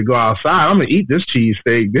 I'm ready to go outside. I'm gonna eat this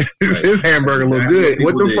cheesesteak. This hamburger looks good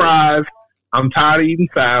with the fries. I'm tired of eating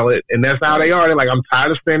salad, and that's how they are. They're like, I'm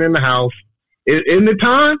tired of staying in the house. In the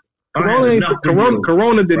time,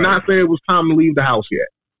 Corona did not say it was time to leave the house yet.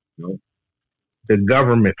 No. The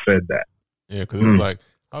government said that. Yeah, because it's like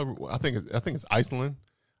I think it's Iceland.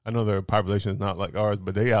 I know their population is not like ours,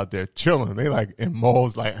 but they out there chilling. They like in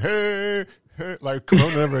malls, like hey, like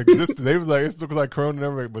Corona never existed. They was like, it looks like Corona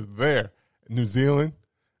never was there. New Zealand,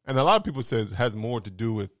 and a lot of people say it has more to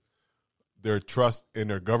do with their trust in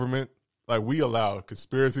their government. Like, we allow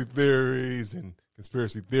conspiracy theories and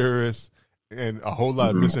conspiracy theorists and a whole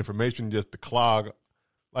lot of misinformation just to clog.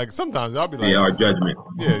 Like, sometimes I'll be like, our judgment.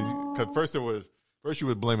 Yeah, because first you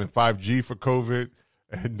were blaming 5G for COVID.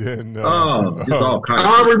 And then, all kinds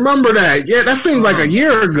I remember that. Yeah, that seems like a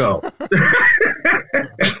year ago.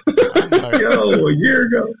 A year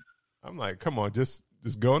ago. I'm like, come on, just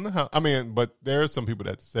go in the house. I mean, but there are some people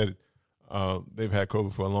that said they've had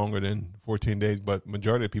COVID for longer than 14 days, but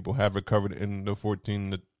majority of people have recovered in the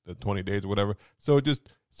 14 to 20 days or whatever. So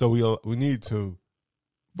we need to,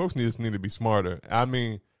 folks just need to be smarter. I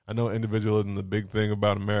mean, I know individualism is a big thing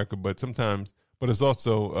about America, but it's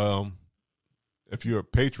also, if you're a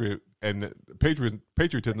patriot, and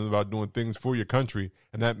patriotism is about doing things for your country,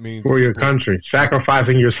 and that means your country,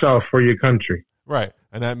 sacrificing yourself for your country, right?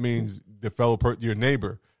 And that means your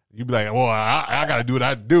neighbor. You'd be like, well, I got to do what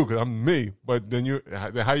I do because I'm me. But then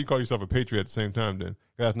how you call yourself a patriot at the same time? Then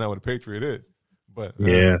that's not what a patriot is. But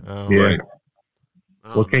yeah.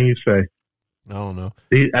 What can you say? I don't know.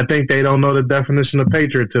 I think they don't know the definition of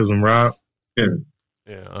patriotism, Rob. Yeah,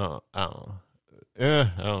 I don't know. Yeah,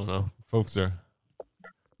 I don't know. Folks are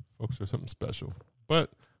something special,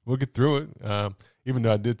 but we'll get through it. Even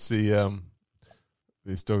though I did see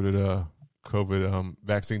they started COVID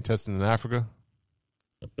vaccine testing in Africa.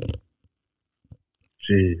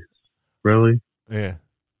 Jeez, really? Yeah.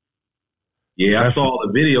 Yeah, I saw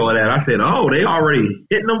the video of that. I said, "Oh, they already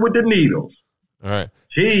hitting them with the needles." All right.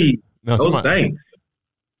 Gee, those things.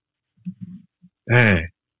 Dang.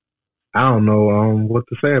 I don't know what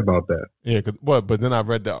to say about that. Yeah, but then I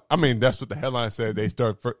read that. I mean, that's what the headline said. They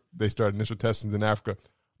start initial testings in Africa,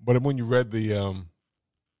 but when you read the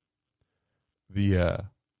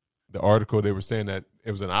article, they were saying that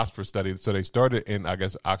it was an Oxford study. So they started in, I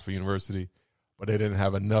guess, Oxford University, but they didn't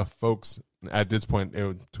have enough folks at this point.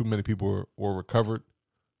 Too many people were recovered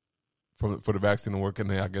for the vaccine to work,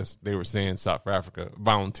 and I guess they were saying South Africa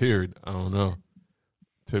volunteered. I don't know,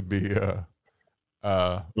 to be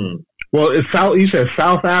Well, you said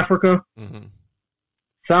South Africa. Mm-hmm.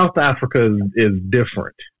 South Africa is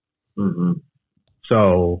different. Mm-hmm.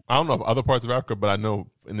 So I don't know if other parts of Africa, but I know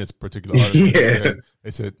in this particular article,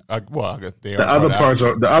 they said, well, I guess they are.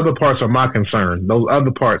 The other parts are my concern. Those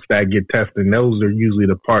other parts that get tested, those are usually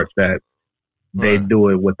the parts that they do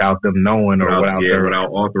it without them knowing or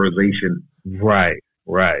without authorization. Right.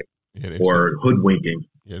 Yeah, or hoodwinking.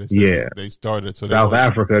 Yeah, they started. So South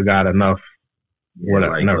Africa got enough.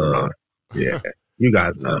 Whatever. Like, never mind. Yeah, you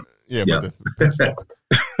guys know.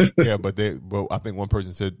 But I think one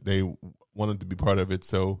person said they wanted to be part of it.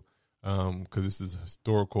 So, because this is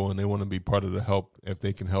historical and they want to be part of the help, if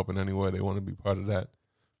they can help in any way, they want to be part of that,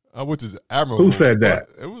 which is admirable. Who said that?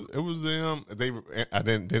 It was they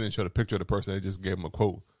didn't show the picture of the person. They just gave them a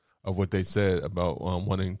quote of what they said about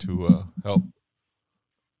wanting to help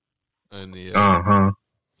in the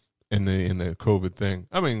in the COVID thing.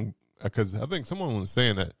 I mean, because I think someone was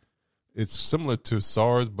saying that it's similar to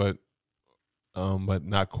SARS, but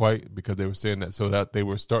not quite, because they were saying that so that they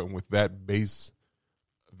were starting with that base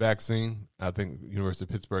vaccine. I think University of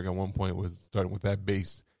Pittsburgh at one point was starting with that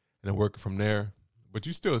base and then working from there. But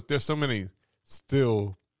there's so many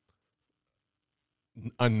still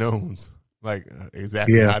unknowns. Like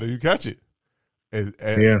exactly how do you catch it? They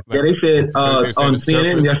said on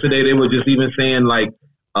CNN yesterday they were just even saying like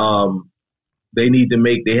they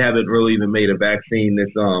haven't really even made a vaccine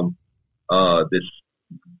that's this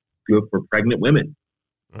good for pregnant women.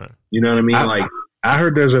 Right. You know what I mean? I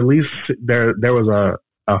heard there's at least there was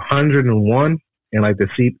 101 and like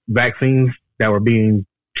the vaccines that were being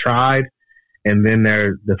tried, and then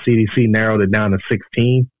the CDC narrowed it down to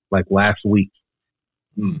 16 like last week.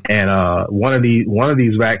 And one of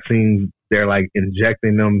these vaccines, they're like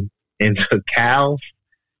injecting them into cows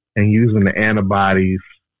and using the antibodies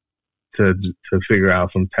to figure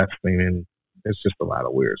out some testing, and it's just a lot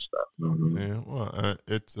of weird stuff. Mm-hmm. Yeah, well,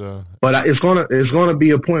 but it's gonna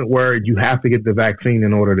be a point where you have to get the vaccine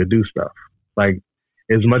in order to do stuff. Like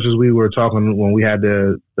as much as we were talking when we had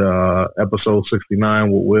the episode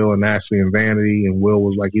 69 with Will and Ashley and Vanity, and Will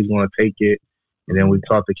was like he's going to take it. And then we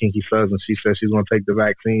talked to Kinky Suds, and she said she's going to take the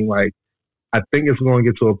vaccine. Like, I think it's going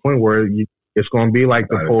to get to a point where it's going to be like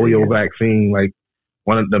the polio vaccine, like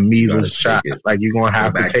one of the measles shots. Like, you're going to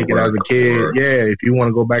have to take it as a kid. Yeah, if you want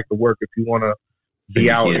to go back to work, if you want to be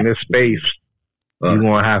out in this space, you're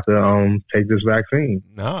going to have to take this vaccine.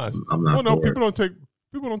 Nah, people don't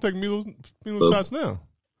take measles shots now.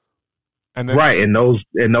 And then, right, in those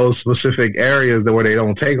specific areas where they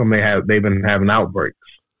don't take them, they've been having outbreaks.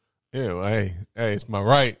 Yeah, well, hey, it's my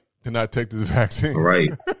right to not take this vaccine. Right.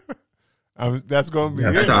 That's going to be.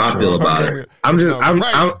 That's how I feel about it. I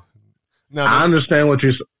understand what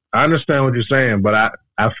you're saying, but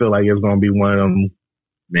I feel like it's going to be one of them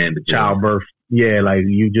childbirth. Yeah, like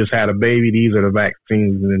you just had a baby. These are the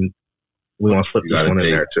vaccines, and then we're going to slip this one in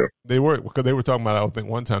there too. They were talking about. I think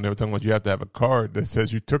one time they were talking about you have to have a card that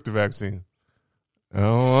says you took the vaccine.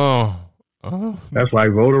 Oh. That's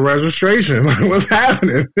like voter registration. What's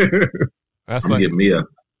happening? That's like get me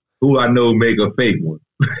who I know make a fake one.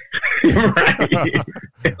 Right.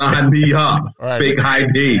 I need fake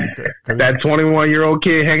ID. That 21-year-old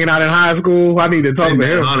kid hanging out in high school. I need to talk to him.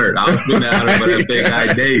 I was spending 100 for that fake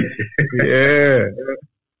ID. Yeah.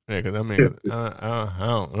 Yeah, because I mean, I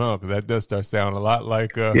don't know, because that does start sounding a lot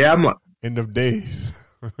like end of days.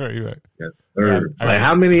 Right. Yes, like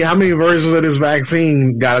how many versions of this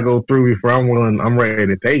vaccine got to go through before I'm ready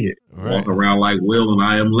to take it? Right. Walk around like Will and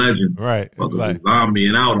I Am Legend. Right. Like zombie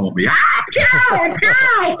and out on me. Get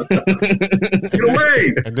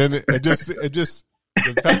away! And then it just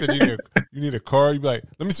the fact that you need a card. You be like,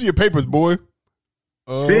 let me see your papers, boy. See?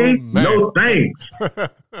 Man. No thanks.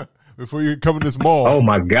 Before you come in this mall. Oh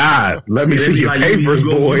my God! Let me see your papers,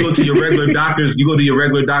 boy. You go to your regular doctors. You go to your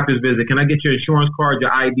regular doctor's visit. Can I get your insurance card,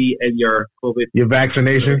 your ID, and your COVID? Your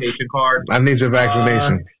vaccination card. I need your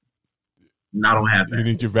vaccination. I don't have that. You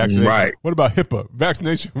need your vaccination. Right. What about HIPAA?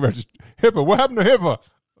 Vaccination register. HIPAA. What happened to HIPAA?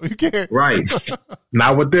 You can't. Right.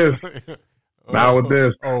 Not with this. Not with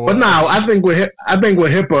this. But now I think with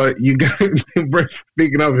HIPAA, you got.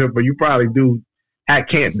 Speaking of HIPAA, you probably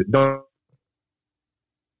don't.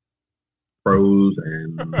 Pros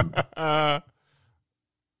and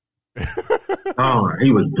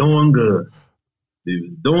he was doing good. He was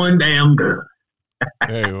doing damn good.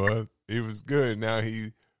 Hey, well, he was good. Now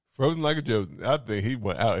he frozen like a joke. I think he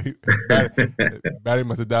went out. Batty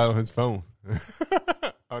must have died on his phone.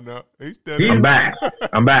 Oh no, he's still. I'm back.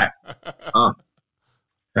 I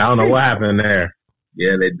don't know what happened there.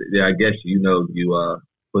 Yeah, I guess you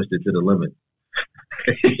pushed it to the limit.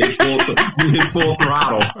 You hit full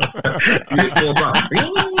throttle.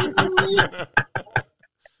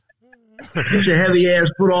 Get your heavy ass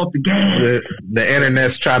foot off the gas. The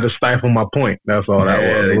internet's tried to stifle my point. That's all that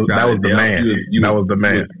was. That was the man. That was the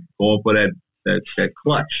man. Going for that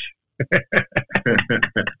clutch.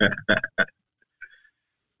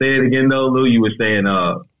 Say it again, though, Lou. You were saying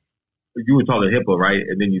you were talking HIPAA, right?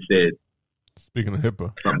 And then you said. Speaking of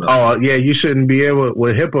HIPAA. Oh yeah, you shouldn't be able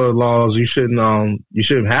with HIPAA laws. You shouldn't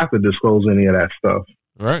have to disclose any of that stuff.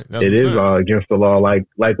 Right. It is against the law. Like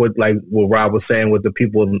what Rob was saying with the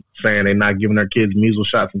people saying they're not giving their kids measles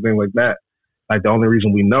shots and things like that. Like the only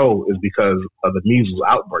reason we know is because of the measles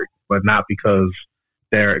outbreak, but not because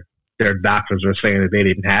their doctors are saying that they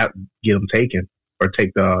didn't get them taken or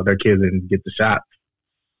take their kids and get the shots.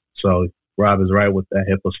 So Rob is right with that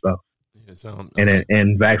HIPAA stuff.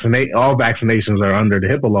 And vaccinate all vaccinations are under the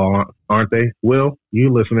HIPAA law, aren't they? Will, you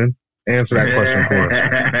listening? Answer that question for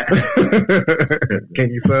us.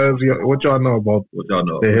 Kinky Suds, what y'all know about the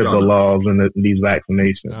HIPAA laws and these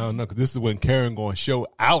vaccinations? I don't know, because this is when Karen going to show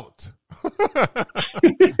out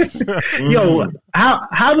Yo,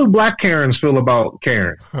 how do black Karens feel about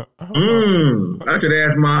Karen? I should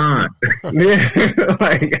ask my aunt. Yeah,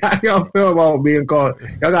 like how y'all feel about being called?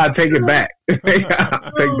 Y'all gotta take it back. Y'all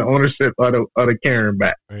gotta take the ownership of the Karen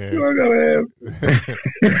back. Yeah.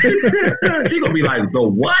 She gonna be like, the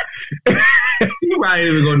what? You probably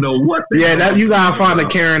even gonna know what. That you gotta find a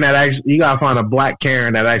Karen that actually. You gotta find a black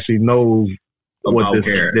Karen that actually knows what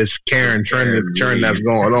this Karen trend that's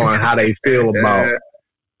going on, how they feel about.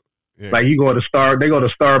 Yeah. Like they go to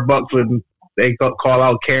Starbucks and they call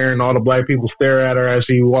out Karen. All the black people stare at her as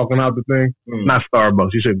she walking out the thing. Not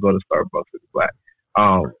Starbucks. You shouldn't go to Starbucks if it's black.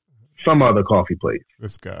 Some other coffee place.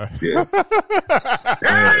 This guy. Yeah.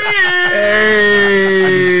 Hey.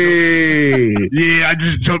 Yeah, I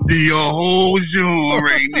just jumped in your whole show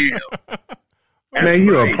right now. Man,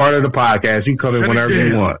 you're a part of the podcast. You come in whenever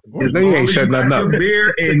you want. You ain't shutting nothing up.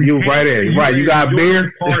 You right in. Right. You got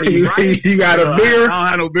beer? You got a beer? I don't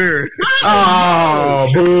have no beer. Oh,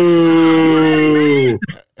 boo.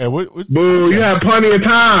 And boo, you had plenty of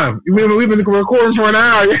time. We've been recording for an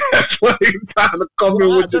hour. You had plenty of time to come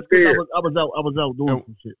in with your beer. I was out doing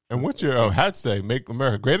some shit. And what's your hat say? Make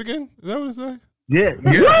America Great Again? Is that what it say? Yeah.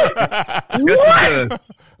 What?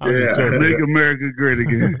 Make America great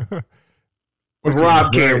again.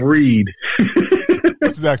 Rob can't read.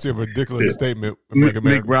 This is actually a ridiculous statement.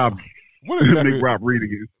 Make Rob read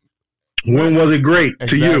again. When was it great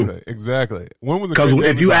to you? Exactly. When was it great?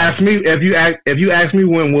 Because if you ask me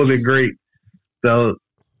when was it great, the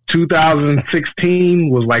 2016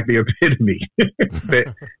 was like the epitome.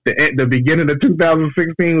 the beginning of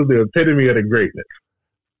 2016 was the epitome of the greatness.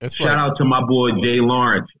 Shout out to my boy Jay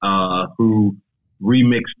Lawrence, who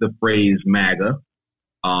remixed the phrase MAGA,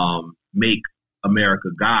 make America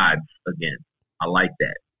God's again. I like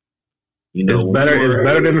that. You know, it's better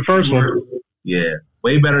than the first one. Yeah,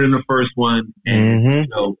 way better than the first one. And you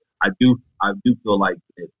know, I do feel like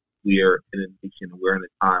that we are in a nation, we're in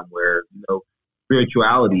a time where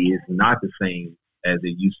spirituality is not the same as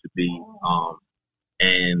it used to be.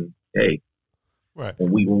 And hey, right.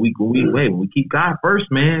 When we keep God first,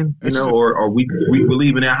 man, or we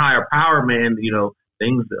believe in that higher power, man.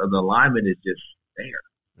 Things, the alignment is just there.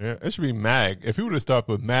 Yeah, it should be MAG. If he would have started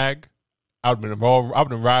with MAG, I'd been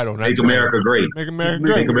ride on that. Make America great. Make America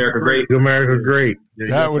great. Make America great. Make America great.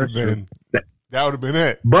 That would have been. That would have been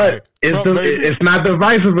it. But it's not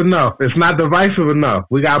divisive enough. It's not divisive enough.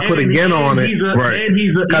 We got to put again on it, right?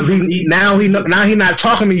 Because now he not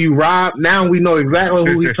talking to you, Rob. Now we know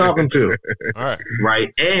exactly who he's talking to. All right,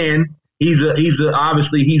 right. And he's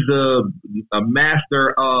obviously a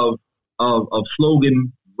master of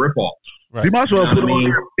slogan ripoffs. Right. You might as well put on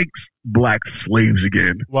there black slaves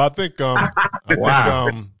again. Well, I think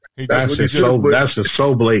that's just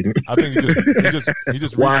so blatant. I think he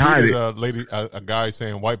just retweeted a guy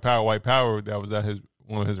saying white power that was at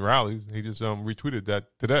one of his rallies. He just retweeted that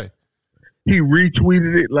today. He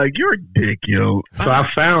retweeted it like, you're a dick, yo. So I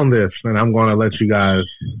found this, and I'm going to let you guys.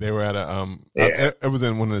 They were at it was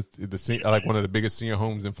in one of the biggest senior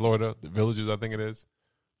homes in Florida, the Villages, I think it is.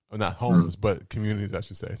 Or not homes, but communities, I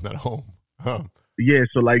should say. It's not a home. Yeah,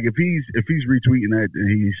 so like if he's retweeting that,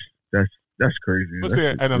 then that's crazy. But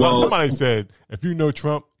somebody said, if you know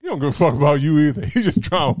Trump, he don't give a fuck about you either. He just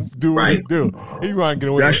trying to do what he do. He trying to get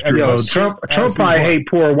away with everything. Trump probably hate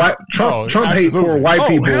poor white. Trump hate poor white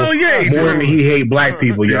people more than he hate black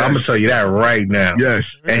people. Yeah, I'm gonna tell you that right now. Yes,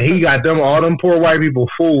 and he got all them poor white people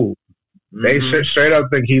fooled. They straight up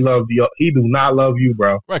think he love you. He do not love you,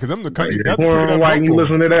 bro. Right, because I'm the country. Poor and white, and you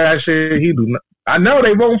listen to that shit. He do not. I know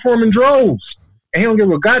they voting for him in droves. And he don't give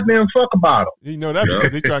a goddamn fuck about him. You know that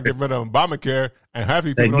because he trying to get rid of Obamacare, and half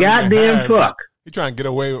these people fuck. He trying to get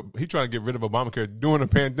away. He trying to get rid of Obamacare during a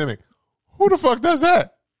pandemic. Who the fuck does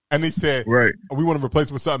that? And he said, "Right, we want to replace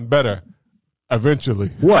it with something better eventually."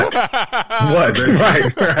 What?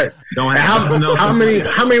 Right. Don't how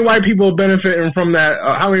many white people are benefiting from that?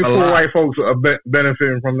 How many poor white folks are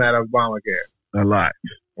benefiting from that Obamacare? A lot.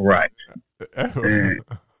 Right. And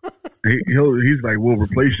he's like, we'll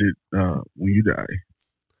replace it when you die.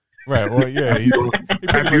 Right. Well, yeah. He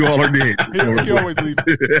you all are dead. He always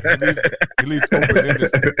leaves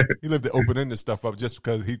open-ended. He left the open-ended stuff up just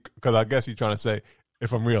because I guess he's trying to say,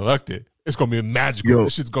 if I'm reelected, it's gonna be magical.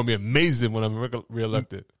 This shit's gonna be amazing when I'm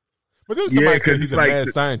reelected. But then somebody said he's a mad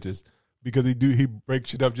scientist because he breaks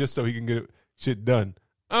shit up just so he can get shit done.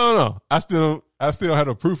 I don't know. I still don't have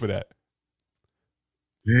no proof of that.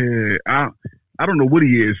 Yeah, I don't know what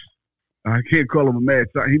he is. I can't call him a mad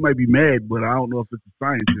scientist. He might be mad, but I don't know if it's a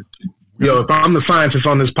scientist. Yo, if I'm the scientist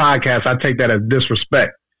on this podcast, I take that as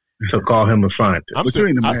disrespect. to call him a scientist.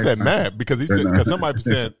 I said mad because somebody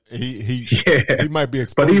said he might be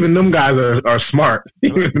exposed. But even them guys are smart.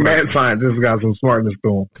 Even the mad scientists got some smartness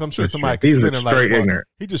to him. I'm sure somebody can spin it like ignorant.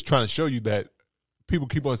 He's just trying to show you that people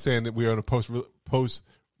keep on saying that we are in a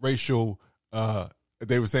post-racial.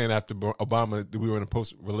 They were saying after Obama that we were in a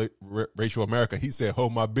post-racial America. He said,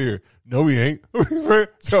 "Hold my beer." No, he ain't.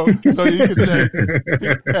 so you can say,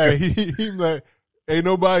 hey, he like, ain't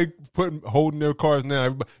nobody holding their cars now.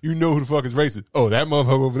 Everybody, you know who the fuck is racist? Oh, that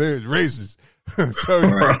motherfucker over there is racist. So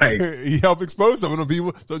he helped expose some of them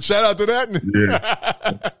people. So shout out to that.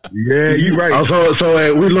 Yeah, you're right. So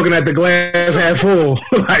we're looking at the glass half full.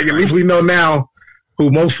 Like at least we know now who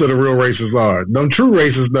most of the real racists are. Them true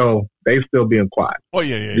racists, though, they still being quiet. Oh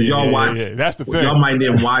yeah. Did y'all watch? Yeah. That's the thing. Y'all might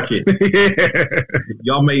didn't watch it.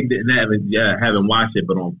 Y'all haven't watched it,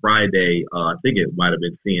 but on Friday, I think it might have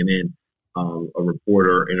been CNN. A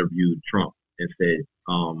reporter interviewed Trump and said,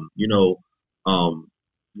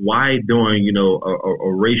 why during,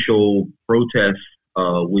 a racial protest,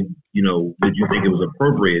 would you think it was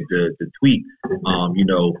appropriate to tweet, when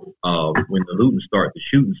the looting starts, the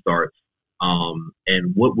shooting starts,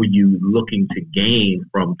 and what were you looking to gain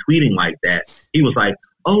from tweeting like that? He was like,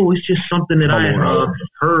 oh, it's just something that I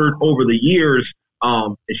heard over the years.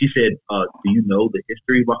 And she said, do you know the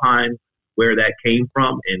history behind where that came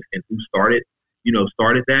from and who started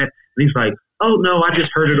that? And he's like, oh no, I just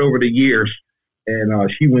heard it over the years. And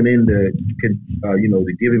she went in to give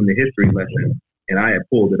him the history lesson. And I had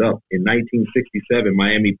pulled it up. In 1967,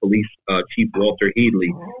 Miami Police Chief Walter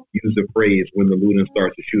Headley used the phrase, when the looting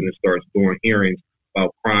starts, the shooting starts, during hearings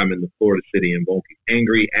about crime in the Florida city, invoking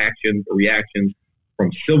angry reactions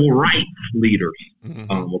from civil rights leaders,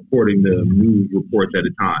 according to news reports at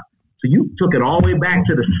the time. So you took it all the way back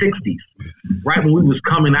to the 60s, right when we was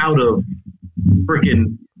coming out of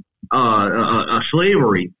freaking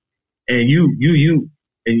slavery, and you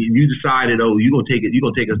decided, oh, you're gonna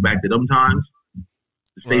take us back to them times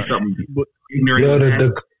to say something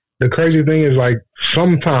ignorant. The crazy thing is, like,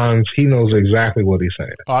 sometimes he knows exactly what he's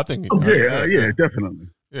saying. Oh, I think definitely.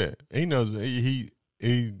 Yeah, he knows. He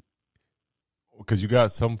because you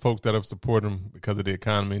got some folks that have supported him because of the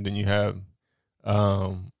economy, and then you have,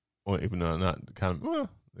 even though not the economy,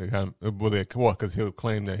 because he'll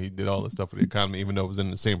claim that he did all the stuff for the economy, even though it was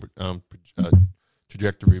in the same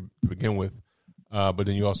trajectory to begin with. But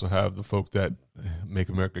then you also have the folks that make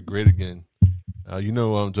America great again. You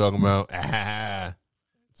know what I'm talking about.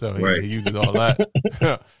 So he uses all that.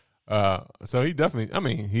 So he definitely,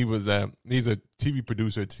 he's a TV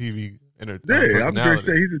producer, personality. I'm going to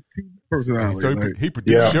say he's a TV personality. So he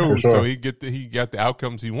produced shows, sure. So he got the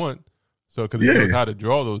outcomes he wants. So because he knows how to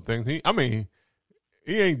draw those things. He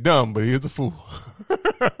ain't dumb, but he is a fool.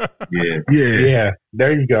 Yeah.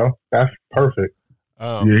 There you go. That's perfect.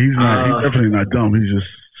 He's definitely not dumb. He's just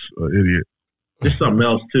an idiot. There's something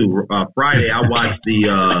else too. Friday, I watched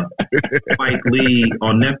the Spike Lee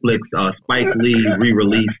on Netflix. Spike Lee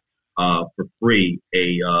re-released for free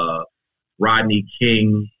a Rodney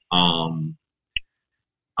King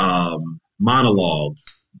monologue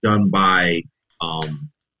done by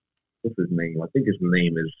what's his name? I think his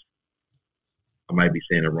name is, I might be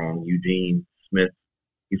saying it wrong, Eugene Smith.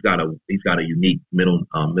 He's got a unique middle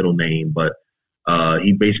name, but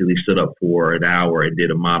he basically stood up for an hour and did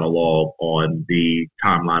a monologue on the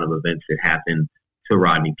timeline of events that happened to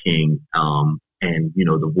Rodney King. And,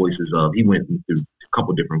 the voices of, he went through a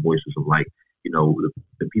couple different voices of, like, the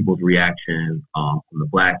people's reaction from the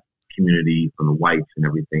black community, from the whites and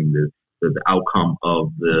everything, the outcome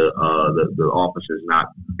of the officers not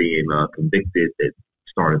being convicted that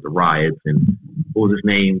started the riots. And what was his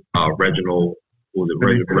name? Reginald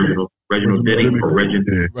Denny or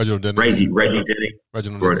Reginald Denny. Reggie Denny.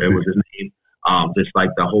 It was his name. Just like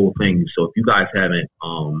the whole thing. So if you guys haven't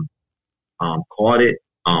caught it,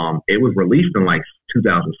 it was released in like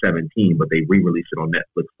 2017, but they re-released it on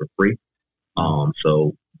Netflix for free.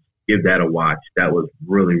 So give that a watch. That was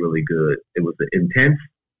really, really good. It was intense,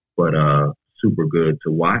 but super good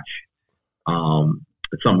to watch.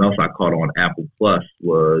 Something else I caught on Apple Plus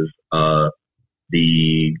was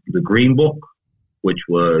the Green Book, which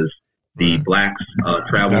was the Blacks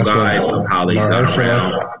travel guide of how they got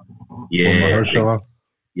around.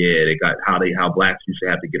 They got how Blacks used to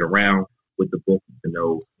have to get around with the book to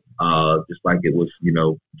know, just like it was,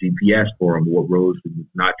 GPS for them, what roads to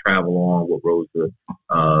not travel on, what roads that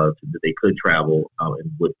they could travel,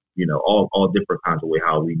 and with all different kinds of way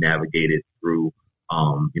how we navigated through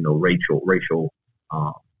racial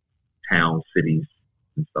towns, cities,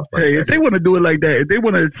 and stuff like Hey, that. if they want to do it like that, if they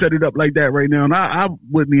want to set it up like that right now, and I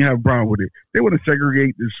wouldn't even have a problem with it. They want to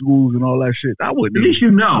segregate the schools and all that shit. I wouldn't. At least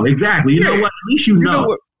you know. Exactly. You know what? At least you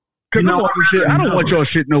know. Because I don't want y'all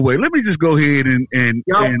shit no way. Let me just go ahead and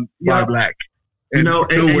buy black. And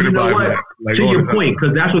you know what? Like, to your point,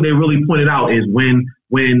 because that's what they really pointed out is when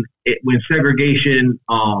segregation,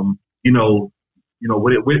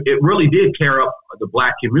 it really did tear up the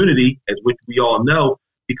black community, as which we all know,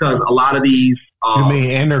 because a lot of these. You mean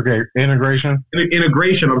integration?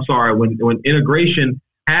 Integration. I'm sorry. When integration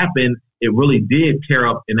happened, it really did tear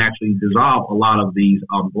up and actually dissolve a lot of these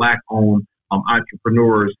black-owned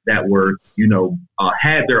entrepreneurs that were,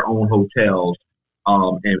 had their own hotels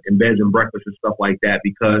and beds and breakfasts and stuff like that,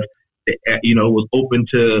 because it was open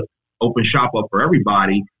shop up for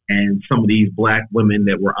everybody. And some of these black women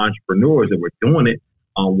that were entrepreneurs that were doing it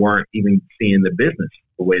weren't even seeing the business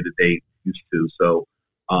the way that they used to. So,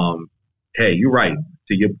 hey, you're right.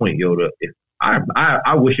 To your point, Yoda. If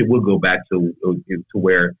I wish it would go back to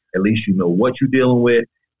where at least you know what you're dealing with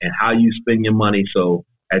and how you spend your money. So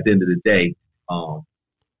at the end of the day,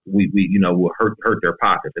 we will hurt their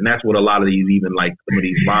pockets, and that's what a lot of these, even like some of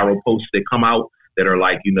these viral posts that come out that are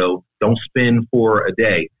like, don't spend for a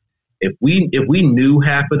day. If we knew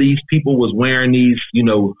half of these people was wearing these,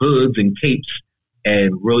 hoods and capes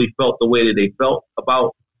and really felt the way that they felt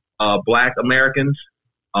about black Americans,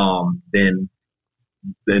 then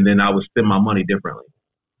I would spend my money differently.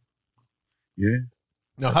 Yeah.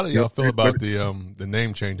 Now, how do y'all feel about the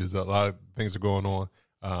name changes? A lot of things are going on.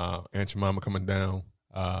 Aunt Jemima coming down.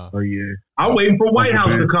 Oh yeah. I'm waiting for White House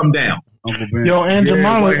to come down. Yo, Aunt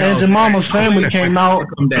Jemima's family came out.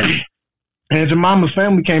 Aunt Jemima's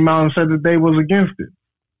family came out and said that they was against it.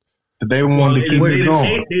 That they wanted to keep it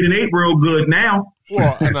going. It ain't real good now.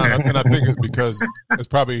 Well, and I think it's because it's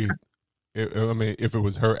probably. If it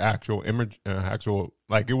was her actual image, it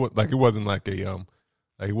wasn't like a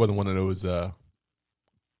it wasn't one of those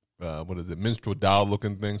what is it, minstrel doll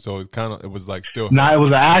looking thing. So it was like still. No, it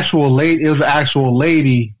was an actual lady. It was an actual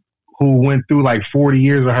lady who went through like 40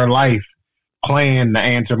 years of her life playing the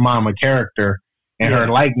Aunt Jemima character, and her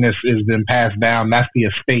likeness has been passed down. That's the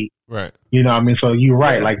estate, right? You know what I mean? So you're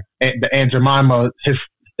right. Like the Aunt Jemima, his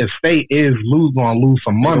estate is gonna lose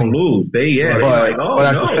some money. But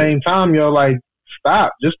at the same time, you're like,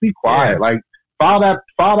 stop, just be quiet. Like file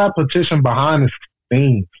that petition behind the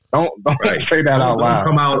scenes. Don't say that out loud.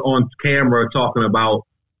 Don't come out on camera talking about.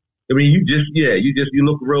 I mean, you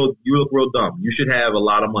look real dumb. You should have a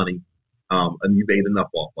lot of money, and you made enough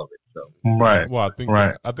off of it. So right. Well, I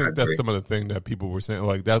think that's some of the thing that people were saying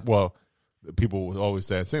like that. Well, people would always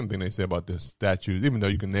say the same thing they say about the statues, even though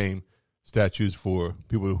you can name statues for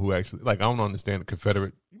people who actually, like, I don't understand the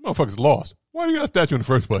Confederate. You motherfuckers lost. Why do you got a statue in the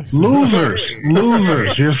first place? Losers.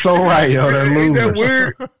 You're so right, yo. They're losers.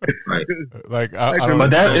 Weird. Right. Like, I don't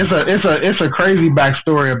but understand. it's a crazy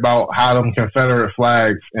backstory about how them Confederate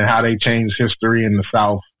flags and how they changed history in the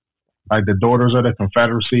South. Like the Daughters of the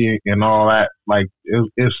Confederacy and all that. Like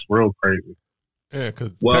it's real crazy. Yeah,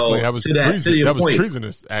 because technically that was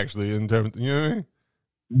treasonous, actually, in terms. You know what I mean?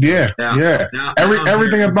 Yeah, Now,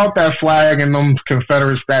 everything about that flag and them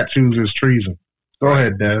Confederate statues is treason. Go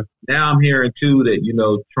ahead, Dev. Now I'm hearing too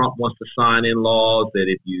that Trump wants to sign in laws that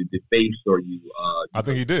if you deface or you I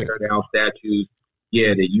think he did tear down statues,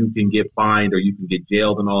 that you can get fined or you can get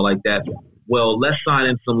jailed and all like that. Well, let's sign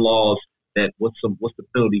in some laws that what's the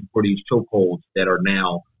penalty for these chokeholds that are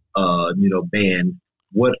now banned?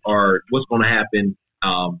 What's going to happen?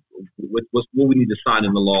 What we need to sign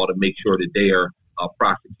in the law to make sure that they are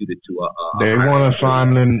prosecuted to They want to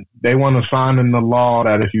sign in the law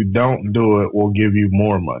that if you don't do it, we'll give you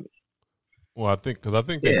more money. Well, I think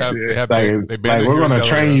they have we're going to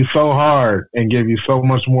train you so hard and give you so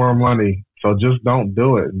much more money, so just don't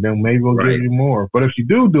do it. Then maybe we'll give you more. But if you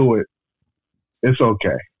do it, it's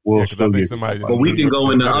okay. We'll still give you. But we can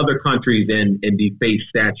go into other countries and deface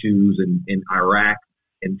statues in Iraq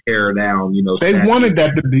and tear down. They statues. wanted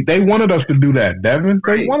they wanted us to do that, Devin.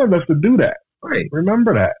 Right. They wanted us to do that. Right.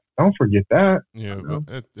 Remember that. Don't forget that. Yeah,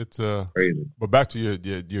 but it's crazy. But back to your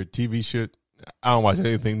TV shit. I don't watch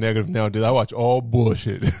anything negative nowadays. I watch all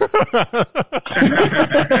bullshit. I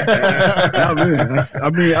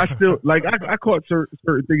mean, I still I caught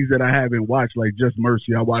certain things that I haven't watched, like Just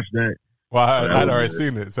Mercy. I watched that. Well, I'd already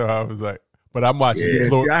seen it, so I was like, but I'm watching.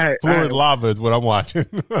 Florida Lava is what I'm watching.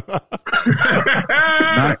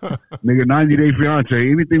 Nigga, 90 Day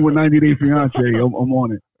Fiance. Anything with 90 Day Fiance, I'm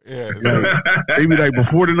on it. Yeah, maybe like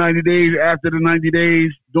before the 90 days, after the 90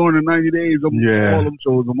 days, during the 90 days, all them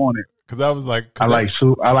shows, I'm on it. Because I was like, I like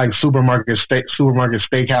supermarket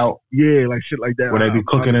steakhouse. Yeah, like shit like that. Where they be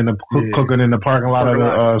cooking in the parking lot of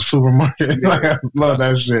the supermarket. Like, I love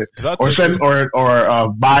that shit.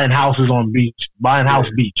 Or buying houses on beach, buying house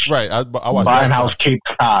beach. Right. I watched buying house Cape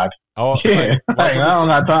Cod. I don't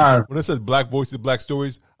got time. When it says Black Voices, Black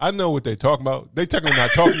Stories, I know what they talking about. They technically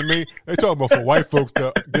not talking to me. They talking about for white folks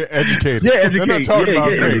to get educated. Yeah, They're not talking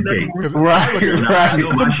about me. Right.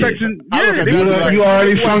 You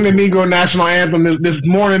already sung the Negro National Anthem this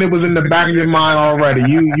morning. It was in the back of your mind already.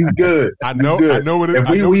 You good. I know what it is.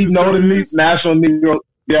 If we know the National Negro,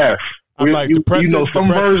 yes. I'm like depressing, you know some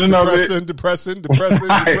version of it. Depressing.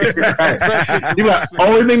 You're like,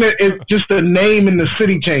 only thing that is just the name in the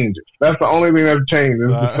city changes. That's the only thing that's changed.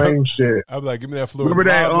 It's the same shit. I'm like, give me that floor. Remember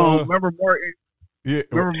that? Remember Martin? Yeah.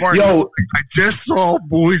 Remember Martin? Yo, I just saw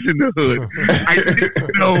Boys in the Hood. I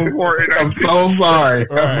didn't know Martin. I'm so sorry.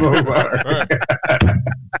 Right.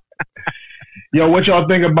 Yo, what y'all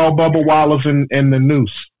think about Bubba Wallace and the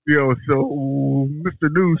Noose? Yo, so Mr.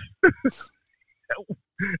 Noose.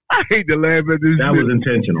 I hate to laugh at this. That was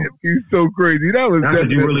intentional. He's so crazy. That's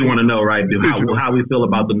what you really want to know, right? How we feel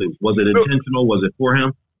about the news. Was it intentional? Was it for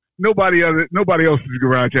him? Nobody else's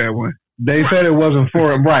garage had one. They said it wasn't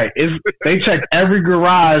for him. Right. They checked every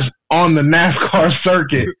garage on the NASCAR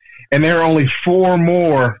circuit, and there are only 4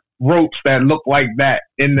 more ropes that look like that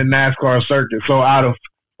in the NASCAR circuit. So out of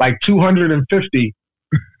like 250,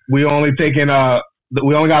 we only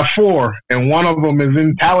got 4, and one of them is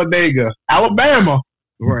in Talladega, Alabama.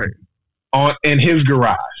 Right. In his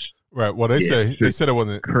garage. Right. Well, they said it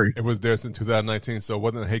wasn't. Crazy. It was there since 2019, so it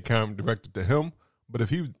wasn't a hate crime directed to him. But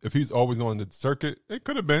if he's always on the circuit, it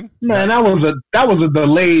could have been. Man, that was a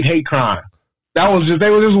delayed hate crime. They were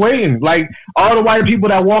just waiting. Like all the white people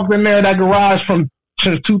that walked in there that garage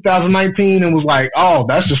since 2019 and was like, oh,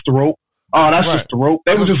 that's just the rope. Oh, that's just the rope.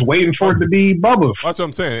 They were just waiting for it to be Bubba's. That's what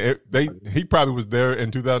I'm saying. He probably was there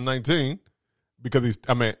in 2019 because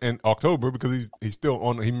in October because he's still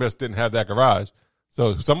on. He didn't have that garage,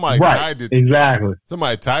 so somebody tied it. Exactly.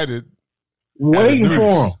 Somebody tied it. Waiting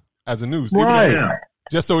for him as a noose, right?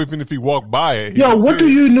 Just so even if he walked by it, what do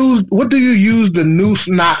you use the noose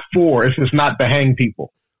not for if it's not to hang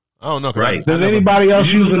people? I don't know. Right? Does anybody else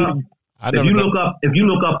use it? If you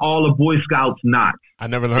look up all the Boy Scouts knots, I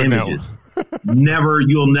never learned images, that one.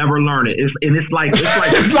 You'll never learn it. It's like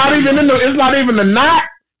it's not even the knot.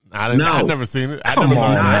 I've never seen it. I never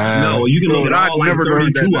learned that. No, you can look at all like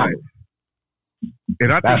 32 of them.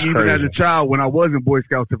 And I think even as a child, when I was in Boy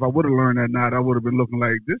Scouts, if I would have learned that knot, I would have been looking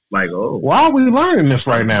like this. Like, oh, why are we learning this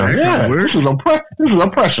right now? Yeah, this is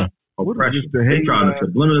oppression. They trying to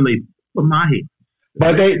subliminally put my head.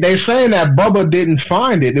 But they saying that Bubba didn't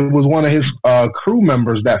find it. It was one of his crew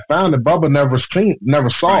members that found it. Bubba never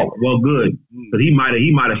saw it. Well, good, but he might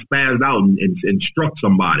have spazzed out and struck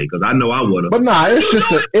somebody because I know I would have. But nah,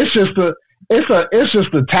 it's just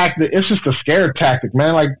a tactic. It's just a scare tactic,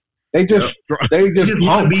 man. Like they just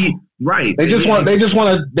want to be right. They just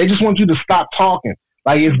want you to stop talking.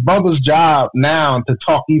 Like it's Bubba's job now to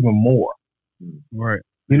talk even more. Right.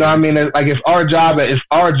 You know what I mean? It's our job as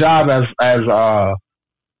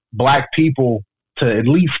black people to at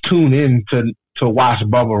least tune in to watch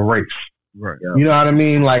Bubba race. Right. Yeah. You know what I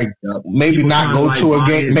mean? Like maybe not go to a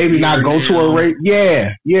game, maybe not go to a race.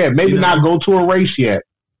 Yeah. Maybe not go to a race yet.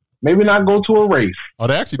 Maybe not go to a race. Oh,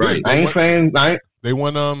 they actually did. I ain't saying. They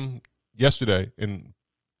won yesterday in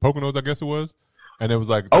Poconos, I guess it was. And it was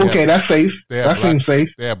like, that's safe. That seems safe.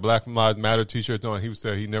 They had Black Lives Matter T-shirts on. He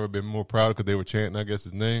said he never been more proud because they were chanting, I guess,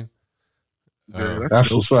 his name.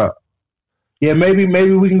 That's what's up. Yeah, maybe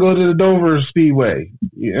we can go to the Dover Speedway.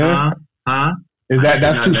 Yeah. Is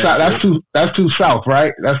that's too south? That's too south,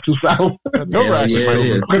 right? That's too south. Dover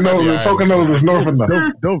actually Poconos is north enough.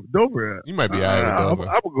 Dover. You might be all right with Dover.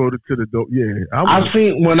 I would go to the Dover. Yeah, I've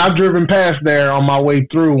seen when I've driven past there on my way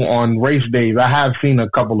through on race days. I have seen a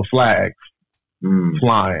couple of flags.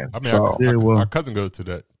 Flying. I mean, our cousin goes to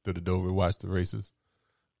the Dover, watch the races.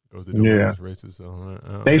 Goes to Dover, watch races. So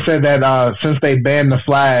they said that since they banned the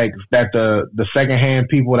flags, that the secondhand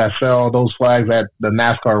people that sell those flags at the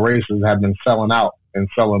NASCAR races have been selling out and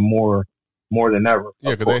selling more than ever.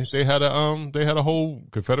 Yeah, because they had a whole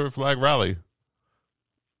Confederate flag rally.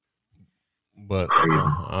 But I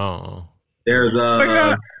don't know. There's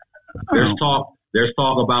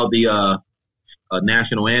talk about the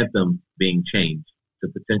national anthem being changed to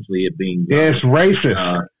potentially it being it's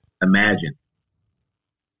racist. Imagine.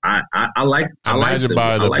 I like Imagine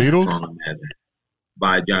by the Beatles. Imagine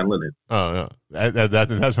by John Lennon. Oh yeah,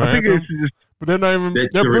 that's her anthem. But they're not even.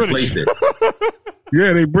 They're British.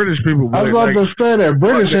 Yeah, they British people. I was about to say that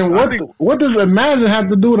British. And what does Imagine have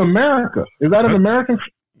to do with America? Is that an American?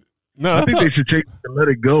 No, I think they should change to Let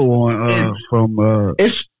It Go on from.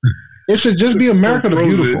 It should just be America the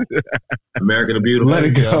Beautiful. America the Beautiful. Let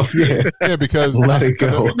it go. Yeah, because Let It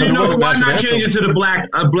Go. You know, why not change it to the black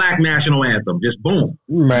national anthem? Just boom.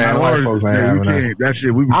 Man, white folks ain't having that. That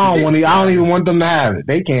shit. I don't even want them to have it.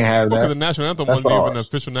 They can't have that. Because the national anthem wasn't even an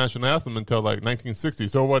official national anthem until like 1960.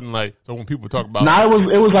 So it wasn't like when people talk about. No,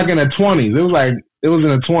 it was like in the 20s. It was in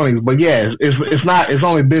the 20s. But yeah, it's not. It's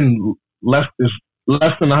only been less than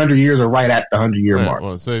 100 years, or right at the 100-year mark.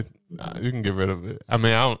 Well, say you can get rid of it. I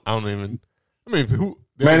mean, I don't even. I mean,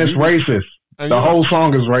 man, it's racist. The whole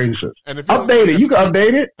song is racist. And if update it, you can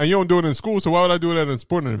update it. And you don't do it in school, so why would I do it at a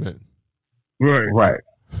sporting event? Right.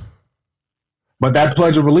 But that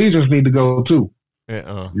Pledge of Allegiance need to go too.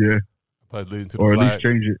 Yeah. Pledge allegiance to the or flag at least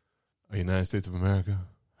change it. of the United States of America.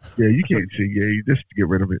 Yeah, you can't sing. Yeah, you just get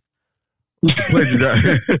rid of it.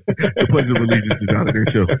 The Pledge of Allegiance is out of there,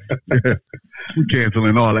 so we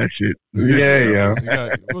canceling all that shit. Yeah.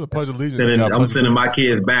 The Pledge of Allegiance. I'm sending my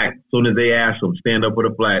kids back as soon as they ask them, stand up for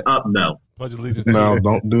the flag. Up, no. Pledge allegiance. No,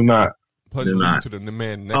 do not. Pledge allegiance to the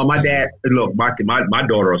man next. Oh, my dad. Look, my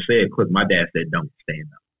daughter will say it quick. My dad said, "Don't stand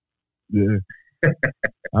up." Yeah.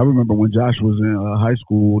 I remember when Josh was in high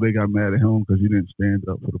school, they got mad at him because he didn't stand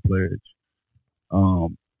up for the pledge.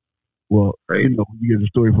 Well, right. You know, when you get a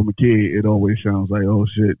story from a kid, it always sounds like, oh,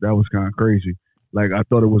 shit, that was kind of crazy. Like, I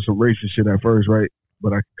thought it was some racist shit at first, right?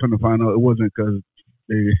 But I couldn't find out it wasn't because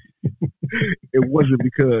it wasn't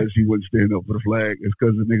because he wouldn't stand up for the flag. It's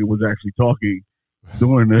because the nigga was actually talking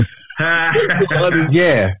during the yeah,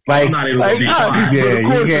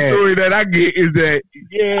 the story that I get is that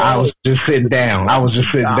I was just sitting down. I was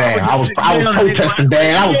protesting,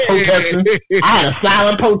 Dad. I was protesting. I had a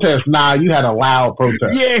silent protest. Nah, you had a loud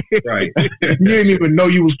protest. Yeah, right. You didn't even know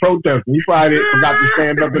you was protesting. You probably forgot to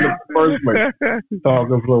stand up in the first place.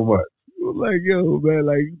 Talking so much. Like, yo, man,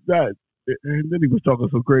 like that. And then he was talking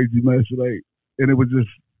so crazy, man. So like, and it was just,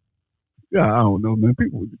 I don't know, man.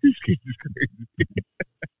 People, these kids is crazy.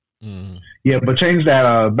 Yeah, but change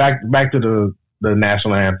that back to the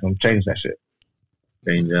national anthem. Change that shit.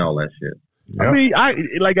 Change all that shit. Yep. I mean, I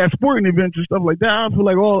like at sporting events and stuff like that. I feel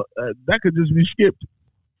like that could just be skipped.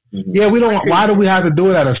 Mm-hmm. Yeah, we don't. Why do we have to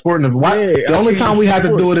do it at a sporting event? The only time we have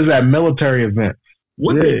to do it is at military events.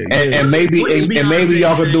 And maybe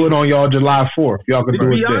y'all could do it on y'all July 4th. Y'all could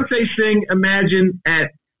do it. Beyonce sing "Imagine"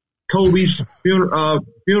 at Kobe's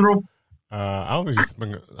funeral. I don't think she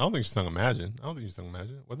sung "Imagine." I don't think she sung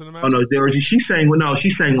 "Imagine." Was it "Imagine"? Oh no, she sang. No, she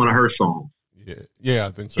sang one of her songs. Yeah,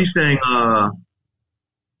 I think so. She sang she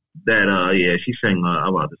sang.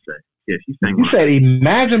 I'm about to say. Yeah, she sang. You said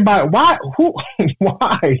 "Imagine" by why? Who?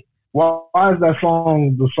 Why? Why is that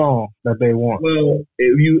song the song that they want? Well,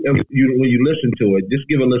 if you when you listen to it, just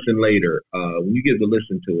give a listen later. When you give a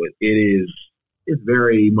listen to it, it's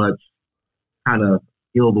very much kind of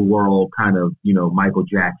heal the world, kind of Michael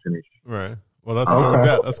Jackson-ish. Right. Well, let's go with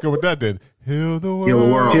that. Let's go with that then. Heal the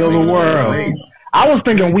world. Heal the world. I was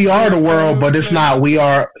thinking "We Are the World," but it's not. We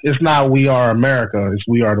are. It's not "We Are America." It's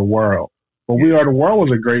 "We Are the World." But "We Are the World"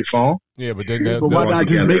 was a great song. Yeah, but then why not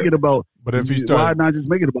just make it about? But if you why not just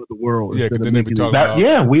make it about the world? Yeah, because then they be talking about.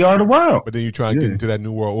 Yeah, "We Are the World." But then you try and get into that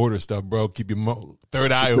New World Order stuff, bro. Keep your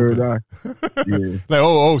third eye open. Yeah.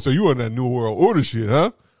 Like, so you on that New World Order shit,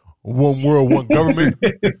 huh? One world, one government.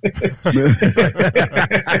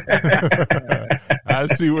 I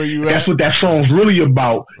see where you at. That's what that song's really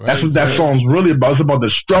about. Right, that's what that song's really about. It's about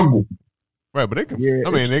the struggle. Right, but they can. Yeah.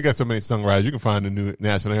 I mean, they got so many songwriters. You can find a new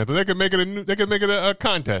national anthem. They can make it They can make it a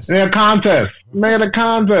contest. Yeah, a contest. Make it a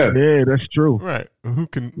contest. Yeah, that's true. Wright. Who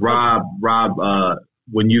can? Rob.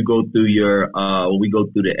 When you go through when we go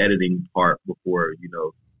through the editing part before,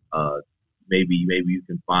 maybe you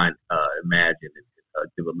can find "Imagine" and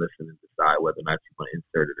give a listen and decide whether or not you want to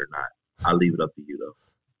insert it or not. I'll leave it up to you though.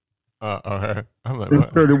 I'm like,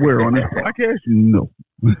 insert it where on this podcast? No.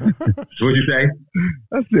 What'd you say?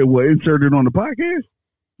 I said, what, insert it on the podcast?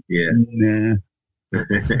 Yeah. Nah.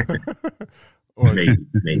 Or maybe.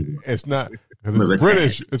 It's not. It's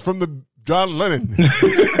British. It's from the John Lennon. That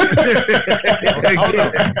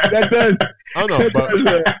does. I don't know, but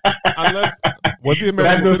unless was the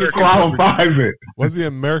American citizen? Was he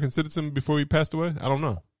American citizen before he passed away? I don't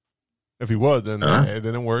know. If he was, then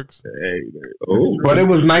it works. But it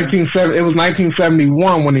was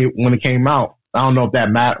 1971 when it came out. I don't know if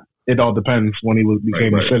that mattered. It all depends when he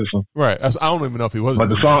became a citizen. Right. I don't even know if he was. But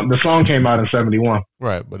the song came out in 71.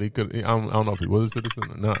 Right. But he could. I don't know if he was a citizen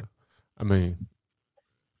or not. I mean,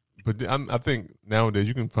 but I think nowadays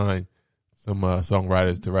you can find some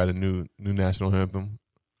songwriters to write a new national anthem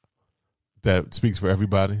that speaks for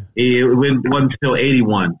everybody. It wasn't until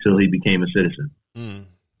 81 till he became a citizen.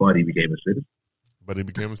 But he became a citizen. But he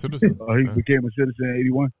became a citizen. He became a citizen in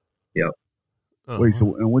 81? Yep. Wait,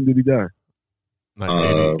 so and when did he die?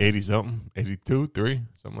 Like 80 something, 82, 3,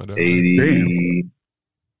 something like that. 80. Damn.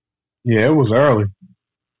 Yeah, it was early.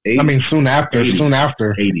 80, I mean, soon after.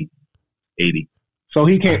 80. So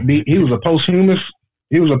he can't be. He was a posthumous.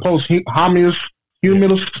 He was a posthumous. We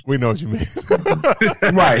know what you mean.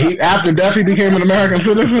 Right. After death, he became an American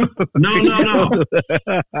citizen. No.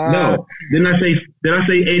 Did I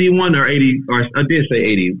say 81 or 80? Or I did say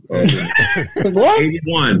 80. What?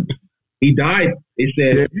 81. He died. It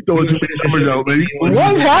said. You throwing some numbers out, man.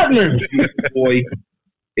 What's happening? Boy,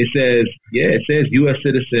 it says U.S.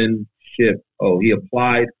 citizenship. Oh, he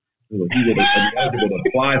applied. He would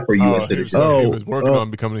apply for U.S. citizenship. He was working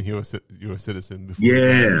on becoming a U.S. citizen before.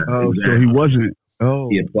 Yeah. Oh, exactly. so he wasn't. Oh,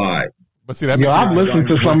 He applied. But see, that I've listened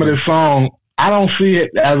to some of this song. I don't see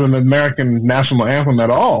it as an American national anthem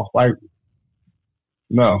at all. Like,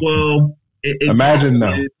 no. Well, Imagine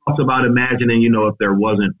no. It talks about imagining, if there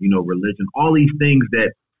wasn't, religion. All these things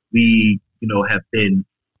that we, have been,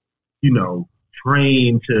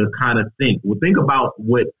 trained to kind of think. Well, think about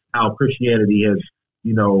how Christianity has,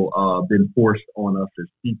 been forced on us as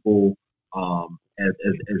people, as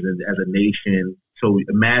a nation. So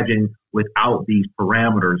imagine without these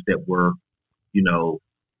parameters that were,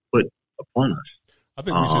 put upon us. I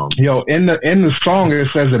think we should. In the song it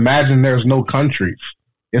says, "Imagine there's no countries."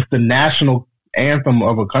 It's the national anthem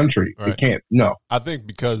of a country. Right. It can't. No. I think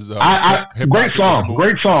because great song.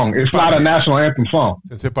 It's not a national anthem song.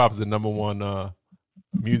 Since hip hop is the number one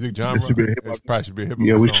music genre, it probably should be a hip hop.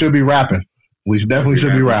 Yeah, we song. should be rapping. We definitely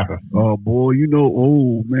should be rapping. Oh boy,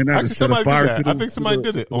 oh man, Actually, somebody did that. I think somebody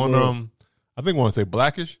did it on. I think I want to say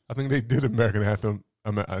Blackish. I think they did American anthem,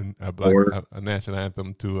 a national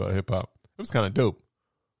anthem to hip hop. It was kind of dope.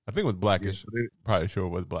 I think it was Blackish. Yeah, Probably sure it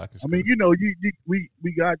was Blackish. I mean, we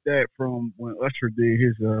got that from when Usher did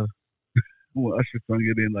his when Usher sung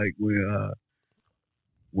it in, like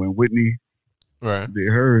when Whitney did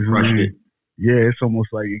hers. Yeah, it's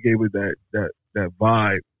almost like it gave it that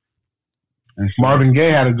vibe. And so, Marvin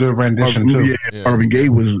Gaye had a good rendition too. Yeah. Marvin Gaye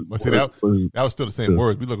was. Well, see, that was still the same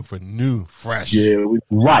words. We're looking for new, fresh. Yeah,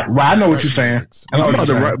 right. I know what you're saying. I'm about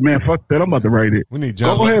to write, man. Fuck that. I'm about to write it. We need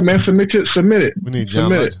John. Go ahead, man. Submit it. We need John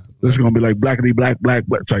Legend. This is gonna be like blackity black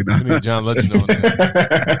website now. We need John Legend on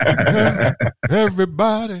there.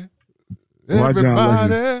 Everybody.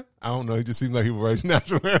 I don't know. He just seemed like he would write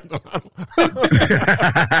national anthem.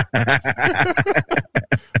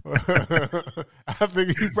 I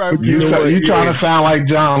think he probably. You trying to sound like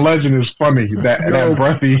John Legend is funny. That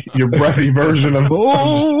your breathy version of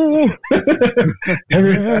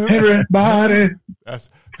everybody.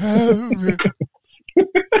 That's every.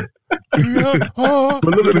 But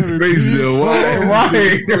look at his face, though.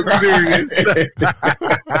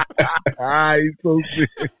 Right. He's so sick.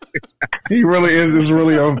 He really is. It's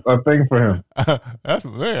really a thing for him. That's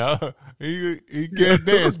man. He can't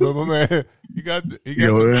dance, but my man, he got the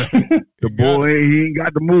boy. He ain't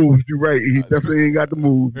got the moves. You're right. He definitely ain't got the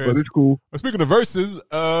moves, but it's cool. Well, speaking of verses,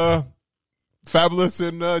 Fabulous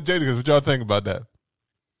and Jadakiss, what y'all think about that?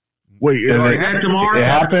 Wait, tomorrow? It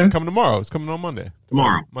happened? Coming tomorrow. It's coming on Monday.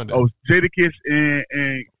 Monday. Oh, Jadakiss and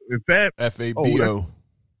Fab? FABO.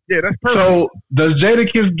 Yeah, that's perfect. So, does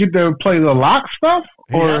Jadakiss get to play the lock stuff?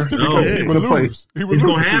 He has to because he would lose. He would He's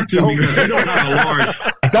lose. going to have to because he don't have a large.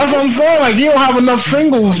 That's what I'm saying. Like, he don't have enough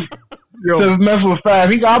singles to mess with Fab.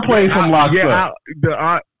 He got to play some lock stuff. The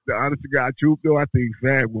honest to God truth, though, I think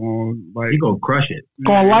Fab going he gonna crush it.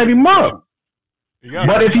 Gonna light him up.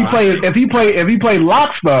 But if he play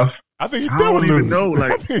lock stuff, I think he still would lose. Even know,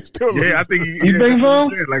 like, I think he still lose. I think you think so?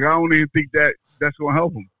 Like, I don't even think that's gonna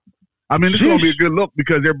help him. I mean, it's gonna be a good look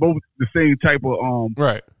because they're both the same type of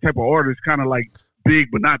artists, kind of like big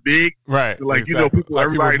but not big. Right. So, like, people, like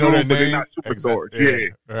everybody knows them, but they're not superstars. Yeah.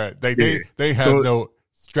 Right. They have no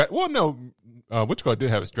Well, no. Which did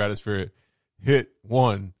have a stratosphere hit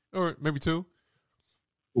one or maybe two.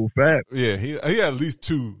 Oh, Fab. Yeah, he had at least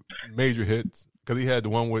two major hits because he had the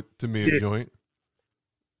one with Tamia Joint.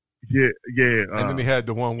 Yeah. And then he had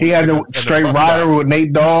the one with he had the Straight Rider with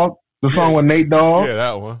Nate Dogg. The song with Nate Dogg. Yeah,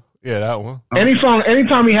 that one.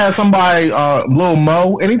 Anytime he had somebody, Lil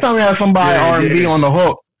Mo, anytime he had somebody R&B on the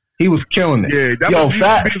hook, he was killing it. Yeah,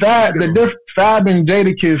 Fab and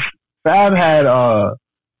Jadakiss, Fab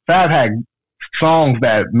had songs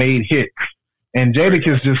that made hits, and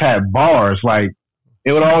Jadakiss just had bars. Like,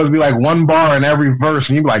 it would always be like one bar in every verse,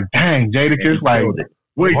 and you'd be like, dang, Jadakiss, like,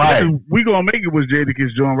 Wait, Right. We Gonna Make It was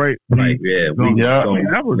Jadakiss joint, right? Right, yeah.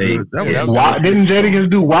 That was good. That was Why didn't Jadakiss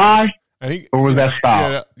do Why? Or was that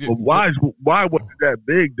Style? But why wasn't that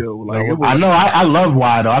big though? Like No, it was, I know. I love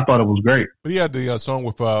Why though. I thought it was great. But he had the song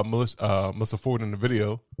with Melissa Ford in the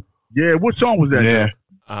video. yeah. What song was that? Yeah.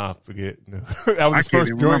 I forget. No. That was his can't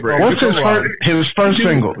first even joint. remember. What's his first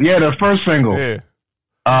single? Yeah, the first single. Yeah.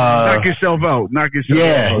 Knock yourself out. Knock yourself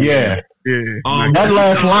out. Yeah. That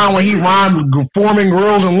last line when he rhymed Foreman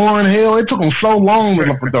Grills and Lauryn Hill, it took him so long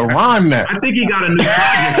to rhyme that. I think he got a new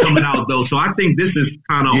project coming out though, so I think this is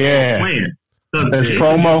kind of planned. That's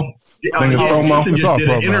promo. Promo. It's all Just did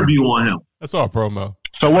an promo. interview on him. That's all promo.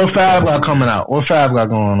 So what Fab got coming out? What Fab got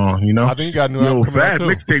going on? You know, I think he got a new album coming out Fab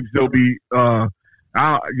too. mixtapes they'll be Fab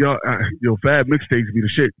mixtapes be the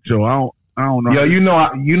shit. So I don't know. yo, you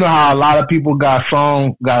know how a lot of people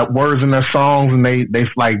got words in their songs, and they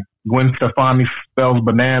like Gwen Stefani spells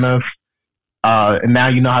bananas, and now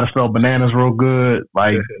you know how to spell bananas real good.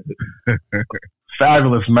 Like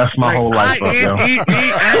Fabulous messed my whole life up, yo.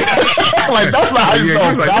 Like that's not how you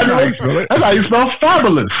spell fabulous. That's how you spell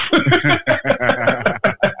fabulous.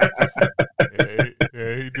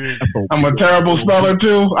 Yeah, he did. I'm a terrible speller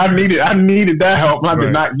too. I needed that help. I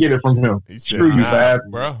did not get it from him. He said, Screw you, Fab.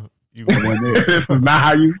 bro. You This is not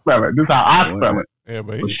how you spell it. This is how I spell it. yeah,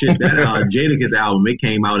 but But shit, that Jadakiss album, it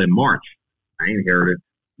came out in March. I ain't heard it.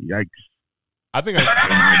 Yikes. I think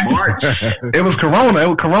March. It was Corona. It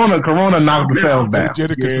was Corona. Corona knocked the sales down.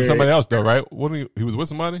 Jadakiss is somebody else though, right? He was with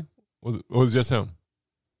somebody? Or was it just him?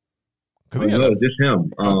 Because he, Just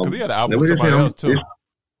him. he had an album with somebody else too.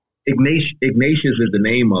 Ignatius is the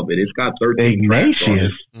name of it. It's got 13 tracks on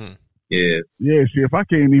Ignatius. it. Yeah. Yeah, see, if I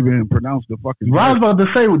can't even pronounce the fucking. I was about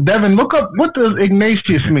to say, Devin, look up what does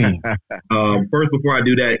Ignatius mean. First, before I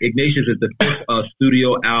do that, Ignatius is the fifth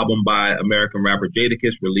studio album by American rapper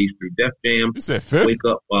Jadakiss, released through Def Jam. You said fifth? Wake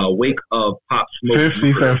Up, Pop Smoke. Fifth,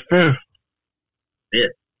 he said fifth. Yeah.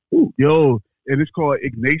 Yo, and it's called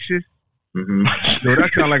Ignatius. Mm-hmm. Yo, that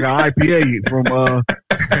sounds like an IPA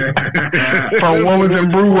From Women's and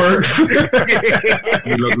Brew Works.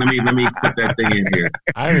 Hey, look, let me put that thing in here.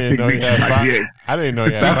 I didn't know he had five. I didn't know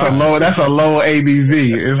he had That's five. That's a low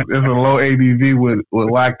ABV. It's a low ABV with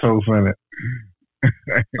lactose in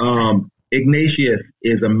it. Ignatius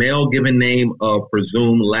is a male given name of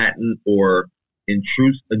presumed Latin or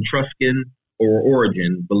Etruscan or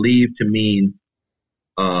origin, believed to mean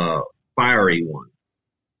fiery one.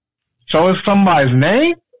 So it's somebody's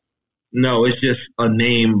name? No, it's just a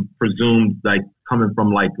name presumed like coming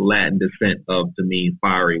from like Latin descent of to mean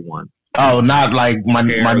fiery one. Oh, not like my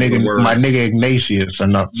nigga Ignatius or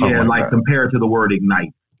not. Yeah, like compared to the word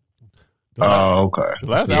ignite. Oh, okay. The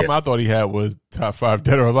last album I thought he had was Top 5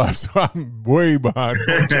 Dead or Alive, so I'm way behind.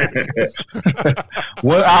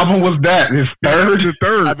 What album was that? His third? The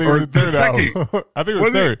third. I think it was the third album. I think it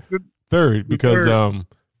was third. Third, because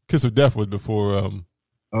Kiss of Death was before.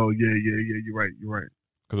 Oh yeah. You're right.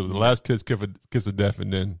 Because it was the last Kiss of Death,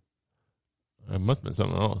 and then it must have been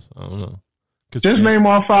something else. I don't know. Just name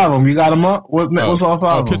all five of them. You got them up? What's all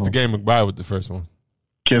five of them? Kiss the Game Goodbye was the first one.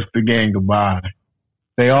 Kiss the Game Goodbye.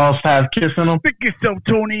 They all have Kiss in them? Pick yourself,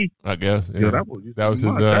 Tony. I guess. Yeah. Yo, that was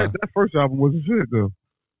his. That first album was a shit though.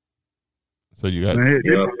 So you got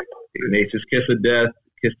Ignatius, Kiss of Death,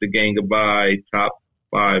 Kiss the Game Goodbye, Top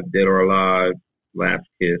 5 Dead or Alive, Last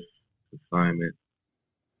Kiss, Assignment.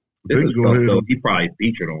 This is stuff though he probably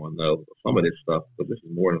featured on though some of this stuff, but this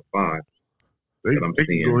is more than 5. They can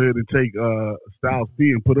go ahead and take Styles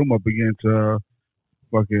P and put them up against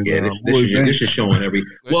fucking. Yeah, this is showing every.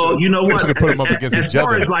 Well, you know what? Put them up against as each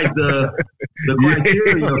far other. as like the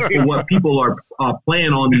criteria for what people are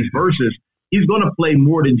playing on these verses, he's going to play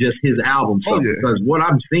more than just his album stuff. Because what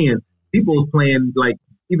I'm seeing, people playing like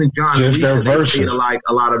even John Lee, they like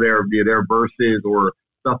a lot of their verses or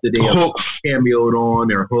stuff that they have cameoed on,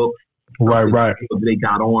 their hooks. Right. They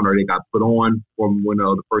got on or they got put on from when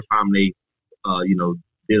the first time they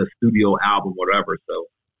did a studio album, whatever. So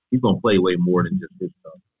he's gonna play way more than just his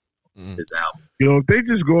stuff, his album. If they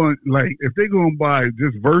just going if they going by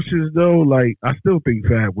just verses though, like I still think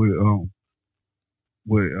Fab would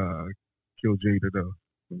kill Jada though.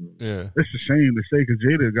 Yeah, it's a shame to say because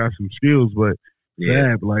Jada got some skills, but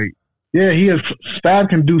Fab Fab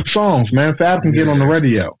can do songs, man. Fab can get on the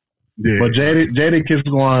radio. Yeah. But Jada Kiss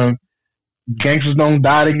going, gangsters don't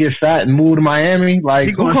die to get fat and move to Miami. Like,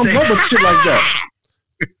 who comes up with shit like that?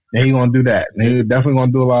 And he gonna do that. And he definitely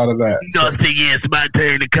gonna do a lot of that. He gonna say, yeah, it's my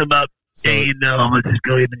turn to come up. And I'm gonna just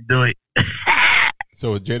go ahead and do it.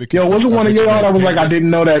 So Jada Kiss. Yo, wasn't one of y'all that was like, I didn't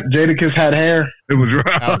know that Jada Kiss had hair? It was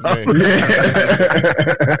right.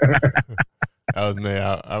 I was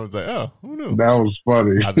there. I was like, oh, who knew? That was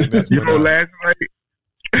funny. I think that's You when, know,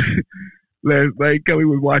 last night Kelly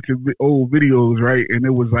was watching old videos, right? And it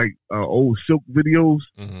was like old Silk videos.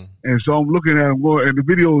 Mhm. And so I'm looking at them going, and the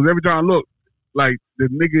videos, every time I look, like the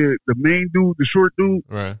nigga, the main dude, the short dude,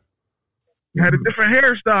 right. had a different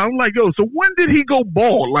hairstyle. I'm like, yo, so when did he go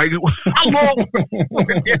bald? Like, how long?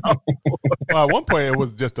 Well, at one point it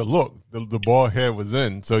was just a look. The bald head was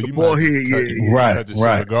in, so you bald might just head, cut, yeah. Right, cut your shit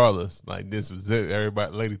right. regardless. Like this was it.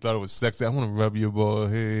 Everybody, lady thought it was sexy. I want to rub your bald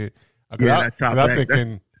head. Yeah, that's top I back. think That's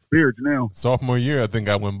in spirits now. sophomore year, I think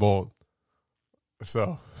I went bald.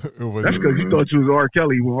 So it was. That's because you thought you was R.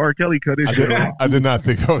 Kelly. When R. Kelly cut his shit off. I did not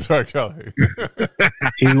think I was R. Kelly.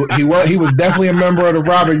 He was definitely a member of the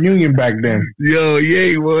Robert Union back then. Yo, yeah,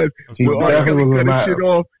 he was. He When R. definitely Kelly was cut his shit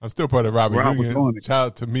off. I'm still part of Robert Rob was Union. on it. Shout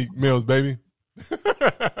out to Meek Mills, baby.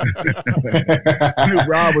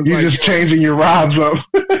 Rob was You like, just changing your rhymes up.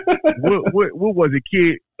 what was it,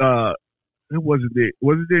 kid? It wasn't it.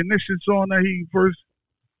 Was it the Ignition song that he first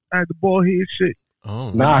had the bald head shit?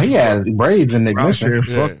 Oh, Nah, he had braids in Rob Ignition.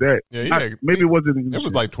 said, fuck that. Yeah, Maybe it wasn't Ignition. it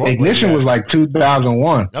was like 12. Ignition play, was like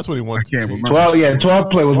 2001. That's what he wanted. I can't to remember. 12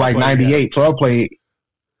 play was 12 like play, 98.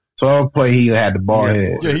 12 play he had the bald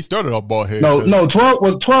head. Yeah, he started off bald head. No,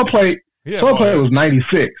 12 play. He had 12 bald play head, was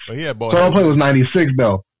 96. but he had bald 12 head. play was 96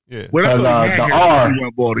 though. Yeah, Well, I Because thought he had the hair R, when he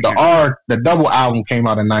went bald the again. R, the double album came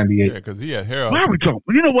out in yeah, '98. because he had hair. Why are we talking?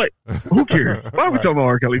 You know what? Who cares? Why are we talking about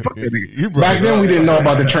R. Kelly? Fuck that nigga. You brought Back it then, up. we didn't know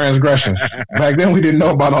about the transgressions. Back then, we didn't know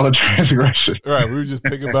about all the transgressions. Right, we were just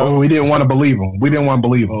thinking about. We didn't want to believe him. We didn't want to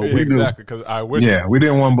believe him. Yeah, exactly, because I wish. Yeah, we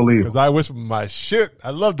didn't want to believe him. Because I wish was my shit. I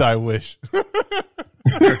loved I wish.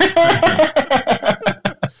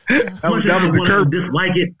 That was the curve.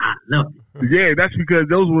 Dislike it. I love it. Yeah, that's because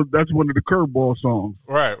that's one of the curveball songs.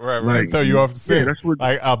 right. Like, Throw you off the scent. yeah, that's what-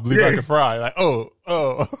 Like I believe I can fry. Like oh.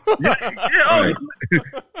 Oh,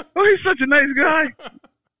 he's such a nice guy.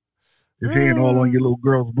 His hand all on your little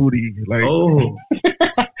girl's booty, like Oh,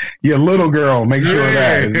 Your little girl, make sure of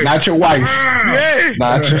that. Not your wife. yeah.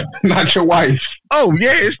 Not your wife. Oh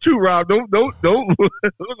yeah, it's true, Rob. Don't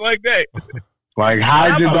look like that. Like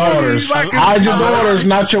hide your daughters. Like- Hide your daughters,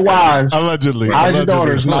 not your wives. Allegedly. Hide your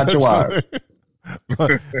daughters, not your wives.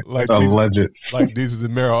 like Alleged. like Jesus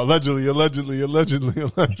and Meryl. Allegedly.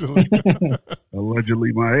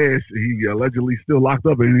 Allegedly, my ass. He allegedly still locked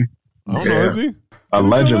up, ain't I don't know, is he?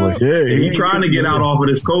 Allegedly. he? Yeah, he trying to get out off of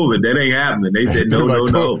this COVID. That ain't happening. They said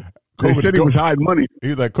no. They said he was hiding money.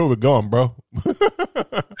 He's like, COVID gone, bro.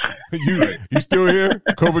 you still here?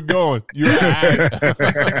 COVID gone. You all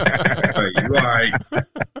right. You all right.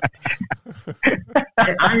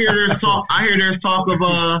 I hear there's talk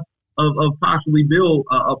of possibly Bill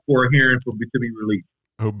up for a hearing to be released.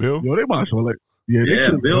 Who, Bill? Yo, they might as well let. Yeah, they Yeah,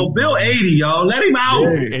 should've- Bill 80, y'all. Let him out.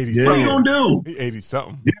 Yeah, He 80 yeah. What you something. gonna do? He 80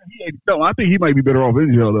 something. Yeah, he ain't something. I think he might be better off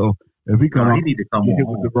in jail though. If he come No, out, he need to come he on get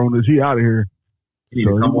with home. the Ronas, he out of here. He need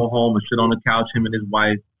to come on home and sit on the couch, him and his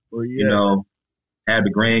wife, Well, yeah. you know, have the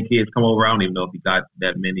grandkids come over. I don't even know if he got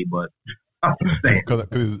that many, but I'm just saying. Because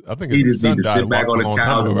I think He his just son need to died sit back a on the long couch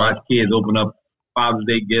time and ago, watch right? kids open up Father's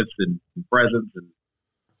Day gifts and presents.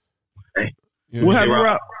 And Yeah, What happened,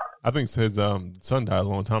 Rob? I think his son died a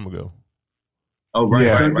long time ago. oh, right,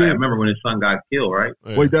 Yeah. right. I remember when his son got killed, right?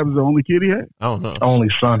 Yeah. Wait, that was the only kid he had? I don't know. Only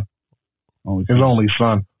son. Only His only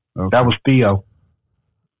son. Okay. That was Theo.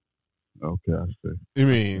 Okay, I see. You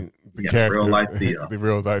mean the Yeah, character? real life Theo. The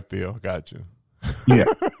real life Theo. Got you. Yeah.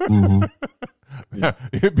 Mm-hmm. Yeah.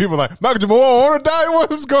 People are like, Michael Jamal, I want to die.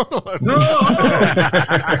 What's going on?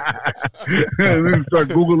 Then start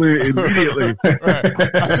Googling it immediately.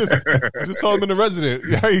 Right. I just saw him in The Resident.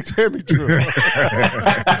 Yeah, he tell me true.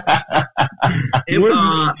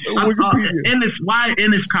 Why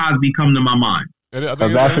Ennis Cosby come to my mind? And I think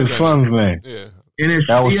Because that's his son's name. Yeah. Ennis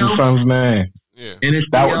That was Theo? his son's name. Yeah. Ennis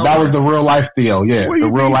That Theo? was the real life Theo. Yeah, What the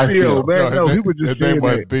you real mean, life Theo, Theo. man? No, his he name- was just his name saying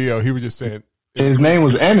was that. Theo. He was just saying His name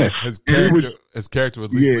was Ennis. his was- character was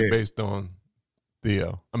loosely Yeah. based on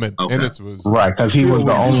Theo. I mean, Okay. Ennis was Right, because he was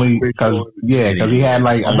the only. Because he had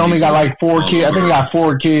like I think he got like 4 kids. I think he got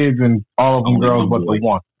 4 kids and all of them Only girls, one but the boy.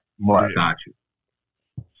 one. Right. Got you.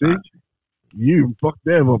 See? Got you. You fucked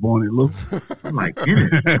Dev up on it, Lou. I'm like, Ennis.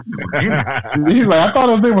 He's like, I thought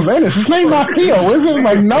his name was Ennis. His name not Theo. Is it?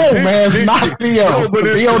 Like, no, man, it's not Theo. No, but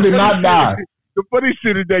Theo did not die. The funny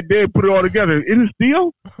shit is that Dad put it all together. It is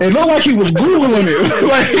Theo? It looked like he was Googling it.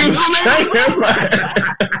 Like he was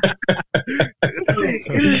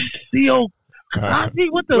It is Theo Cosby?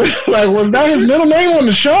 What the? like, was that his middle name on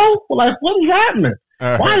the show? Like, what is happening?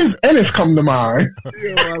 All Why right. does Ennis come to mind?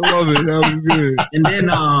 Yo, I love it. That was good. And then,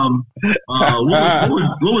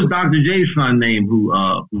 what was Dr. J's son name who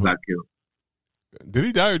got killed? Did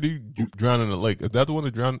he die or did he drown in the lake? Is that the one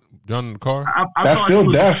that drowned in the car? I That's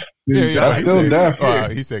still death. Yeah, That's still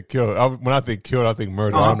death. He said killed. When I think killed, I think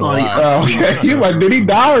murder. Oh, I don't know why. Okay. He's like, did he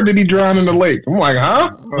die or did he drown in the lake? I'm like,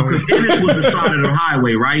 huh? Because Ennis was the side of the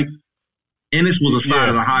highway, right? Ennis was the side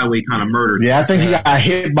of the highway kind of murdered. Yeah, I think he got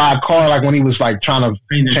hit by a car like when he was like trying to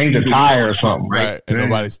change a tire or something. Right, and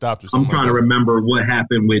nobody stopped or something. I'm trying to remember what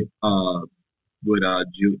happened with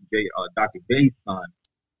Dr. Jay's son.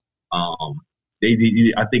 I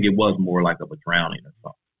think it was more like of a drowning or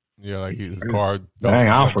something. Yeah, like his car. Dang,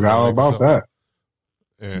 I forgot all about that.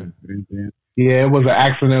 Yeah. Yeah, it was an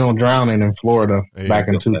accidental drowning in Florida back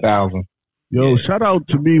in 2000. Yo, shout out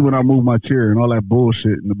to me when I move my chair and all that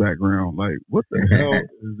bullshit in the background. Like, what the hell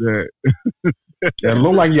is that? It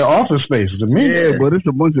looked like your office space to me. Yeah, but it's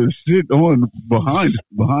a bunch of shit on behind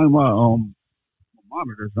my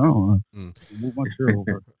monitors. I don't know. Move my chair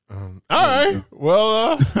over. All right.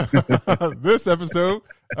 Well, this episode,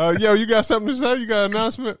 yo, you got something to say? You got an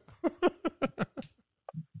announcement?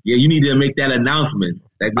 Yeah, you need to make that announcement.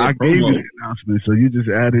 I gave you the announcement, so you just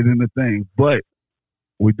added in the thing. But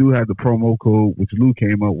we do have the promo code, which Lou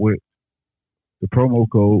came up with. The promo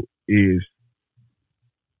code is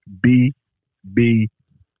BBP4.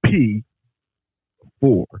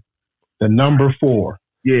 The number 4.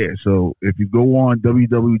 Yeah, so if you go on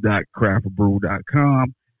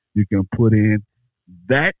www.craftbrew.com, you can put in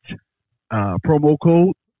that promo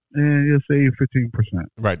code and you'll save 15%.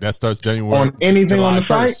 Right, that starts January. On anything July on the 1st.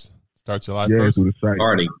 site? Starts July 1st. Yeah, through the site.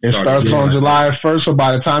 It starts on July 1st, so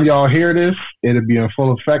by the time y'all hear this, it'll be in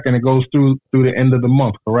full effect, and it goes through the end of the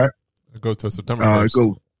month, correct? It goes to September 1st. It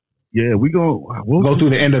goes, yeah, we'll go through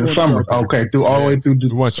the end of the summer. Okay, all the way through. We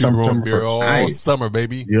want you brewing beer all Nice. summer,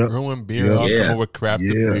 baby. Yep. Brewing beer all summer with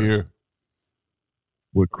crafted beer.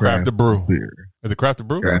 With Crafted Brew. beer. Is it Crafted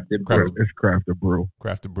Brew? Crafted Brew. It's Crafted Brew.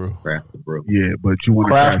 Crafted Brew. Crafted Brew. Yeah, but you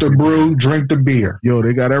want Crafted Brew, drink the beer. Yo,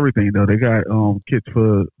 they got everything though. They got kits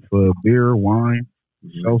for beer, wine,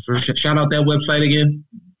 seltzer. Shout out that website again.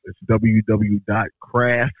 It's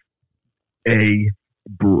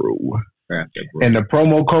www.craftabrew. And the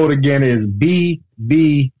promo code again is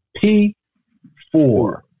BBP4.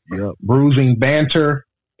 Yep. Bruising Banter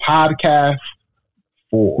Podcast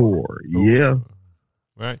 4. Yeah.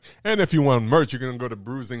 Right. And if you want merch, you're going to go to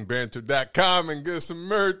bruisingbanter.com and get some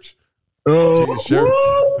merch. T-shirts.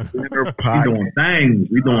 We doing things.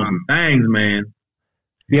 We doing some things, man.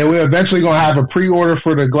 Yeah, we're eventually going to have a pre-order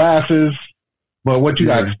for the glasses. But what you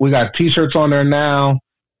got? We got T-shirts on there now.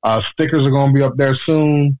 Stickers are going to be up there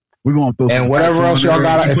soon. We're going to throw and whatever else y'all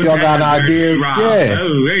got, if y'all got ideas, yeah.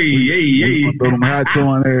 Oh, hey. Throw them hats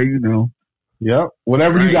on there, you know. Yep.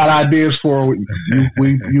 Whatever you got ideas for,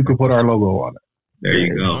 you could put our logo on it. There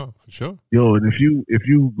you go. Oh, for sure. Yo, and if you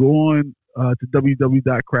go on to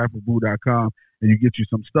www.craftbrew.com and you get you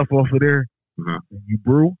some stuff off of there, and you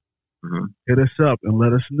brew, hit us up and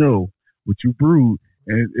let us know what you brewed.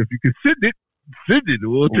 And if you can send it,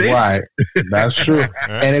 we'll take it. Right. That's true.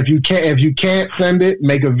 And if you can't send it,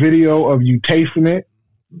 make a video of you tasting it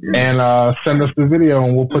and send us the video,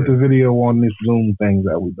 and we'll put the video on this Zoom thing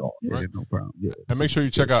that we're doing. Yeah, no problem. Yeah. And make sure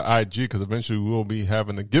you check out IG because eventually we'll be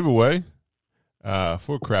having a giveaway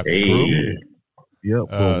for Crafted Brew. Yep,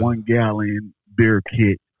 for 1 gallon beer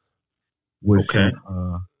kit with some,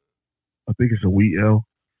 I think it's a wheat ale.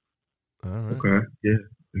 All right. Okay. Yeah,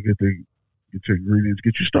 to get your ingredients,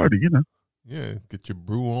 get you started, you know. Yeah, get your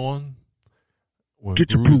brew on. With Get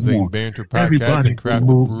your Bruising brew on. Banter Podcast Everybody, and Crafted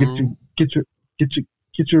Brew. Get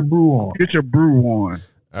your brew on. Get your brew on.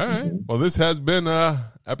 All right. Well, this has been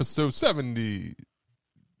episode 70.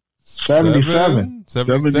 77.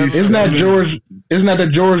 77. Isn't that the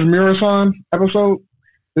George Mirasan episode?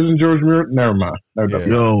 Isn't George Never mind.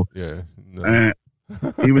 Yo. Yeah. No.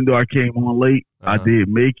 Even though I came on late, I did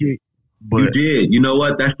make it. But you did. You know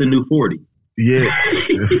what? That's the new 40. Yeah.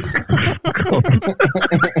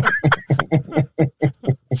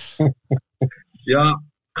 Yeah.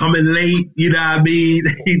 Coming late, you know what I mean?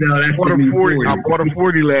 You know, that's the new 40. I bought a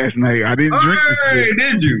 40 last night. I didn't drink it.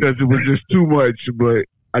 Did you? Because it was just too much, but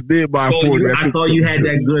I did buy 40. I thought you had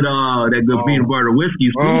that good peanut butter whiskey.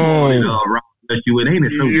 You ain't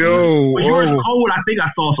it so good. When you were cold, I think I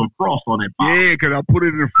saw some frost on that bottle. Yeah, because I put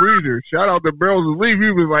it in the freezer. Shout out to Barrels of Leaf.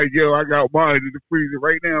 He was like, yo, I got mine in the freezer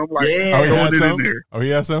right now. I'm like, throwing it in there. Oh,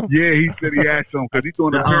 he had some? Yeah, he said he had some because he's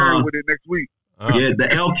doing a pairing with it next week. Yeah, the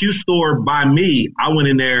LQ store by me, I went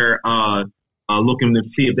in there looking to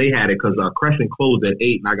see if they had it because Crescent closed at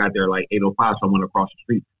 8 and I got there like 8:05, so I went across the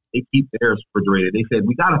street. They keep theirs refrigerated. They said,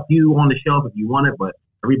 we got a few on the shelf if you want it, but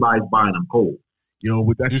everybody's buying them cold. Yo,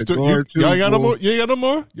 with that cigar too. Y'all got no more? You ain't got no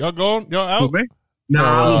more? Y'all gone? Y'all out? Me? No,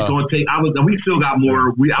 I was going to take. We still got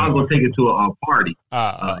more. I was going to take it to a party.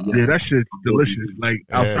 Yeah, that shit's delicious. Like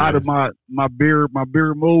outside of my beer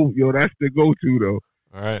mode, yo, that's the go-to though.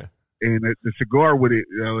 All right. And the cigar with it,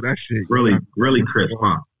 yo, that shit really crisp,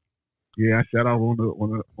 huh? Yeah, I sat out on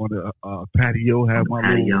the patio, had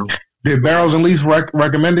my little. Did Barrels and Leaf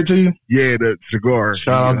recommend it to you? Yeah, the cigar.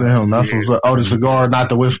 Shout out to him. That's the cigar, not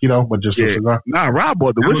the whiskey though, but just the cigar. Nah, Rob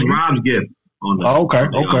bought the whiskey. That was Rob's gift. Okay.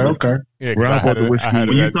 Yeah, Rob bought the whiskey.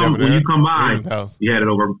 When you come by, you had it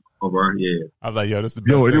over. Yeah. I was like, yo, this is the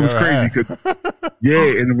best. Yo, it was crazy. Cause,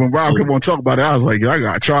 and when Rob kept on talking about it, I was like, yo, I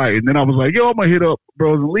gotta try it. And then I was like, yo, I'm gonna hit up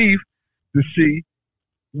Bros and Leaf to see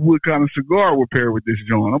what kind of cigar would pair with this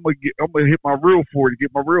joint. I'm gonna hit my real 40,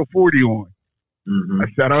 get my real 40 on. Mm-hmm. I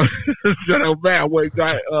sat out back. I went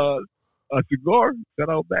got a cigar. Sat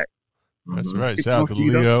out back. That's right. Shout out to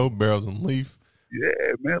Leo, Barrels and Leaf. Yeah,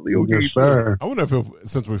 man, Leo. Yes, sir. I wonder if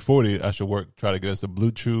since we're 40, I should try to get us a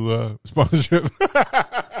Blue Chew sponsorship. What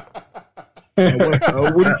is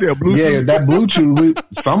that? Blue yeah, Chew? that Blue Chew.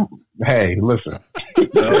 Hey, listen.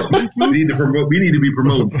 We need to be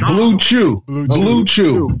promoting Blue Chew. Blue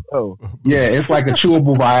Chew. Oh, yeah, it's like a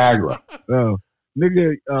chewable Viagra. Oh,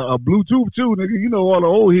 nigga, a Bluetooth too, nigga. You know all the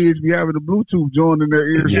old heads be having the Bluetooth joint in their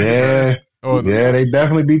ears. Yeah. Yeah, they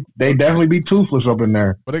definitely be toothless up in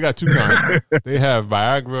there. But they got two kinds. They have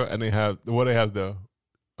Viagra, and they have the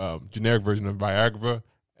generic version of Viagra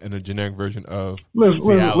and the generic version of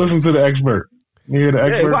listen to the expert. You hear the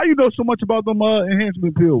expert? Hey, why you know so much about them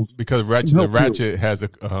enhancement pills? Because Ratchet has a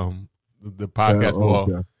the podcast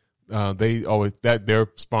okay. They always they're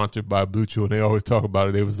sponsored by Blue Chew, and they always talk about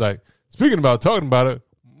it. They was like, speaking about talking about it,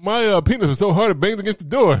 my penis was so hard it banged against the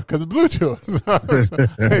door because of Blue Chew.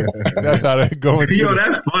 That's how they go into Yo,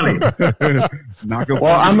 that's funny.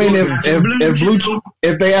 Well, I mean, if Blue Chew,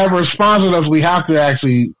 if they ever sponsored us, we have to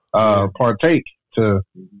actually partake. We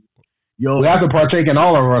have to partake in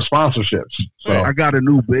all of our sponsorships. So I got a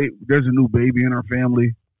new baby. There's a new baby in our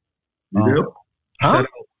family. Huh?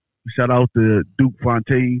 Shout out to Duke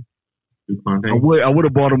Fontaine. I would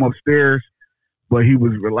have bought him upstairs, but he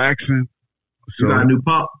was relaxing. So, you got a new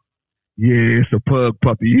pup? Yeah, it's a pug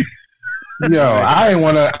puppy. Yo, I ain't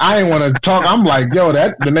wanna talk. I'm like, yo,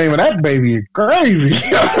 the name of that baby is crazy.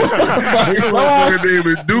 Her name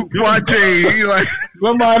is Duke Fontaine. He like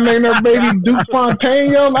somebody named their baby Duke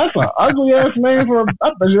Fontaine. Yo, that's an ugly ass name for.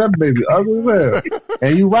 I bet you that baby ugly as hell.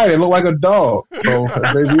 And you right, it look like a dog. So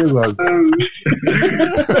that baby is ugly.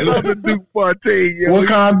 Duke Fontaine. Yo. What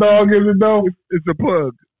kind of dog is it though? It's a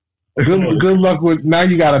pug. Good luck with. Now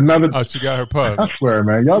you got another. Oh, she got her pug. I swear,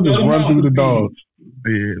 man, y'all just run through the dogs.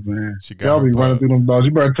 Yeah, man. Y'all be running through them dogs.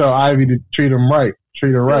 You better tell Ivy to treat them right.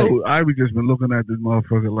 Treat her right. Yo, Ivy just been looking at this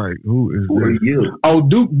motherfucker like, who are you? Oh,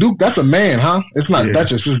 Duke, that's a man, huh? It's not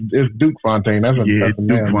Duchess. It's Duke Fontaine. That's a man.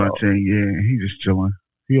 Duke Fontaine. Yeah, he just chilling.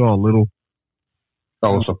 He all little.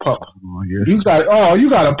 Oh, it's a pup. Oh, yes. You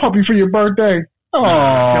got a puppy for your birthday.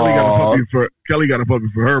 Oh, Kelly got a puppy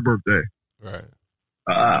for her birthday. Right.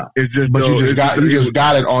 It's just, but you just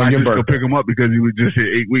got it on your birthday. I pick him up because he was just hit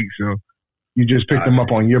 8 weeks. So you just picked him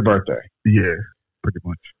up on your birthday. Yeah, pretty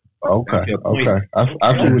much. Okay. I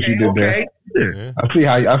see what you did there. Yeah. I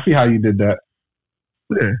see how you did that.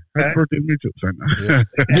 Yeah, happy birthday to me too. Sorry.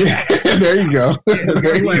 There you go.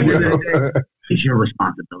 There you go. It's your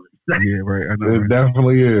responsibility. Yeah, right. I know. It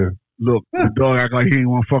definitely is. Look, the dog act like he ain't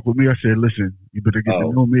want to fuck with me. I said, listen, you better get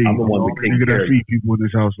to know me. I'm the one to take care that feed people in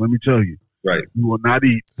this house. Let me tell you. Right. You will not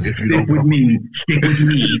eat if you don't stick with me 2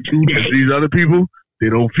 days. These other people, they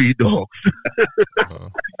don't feed dogs.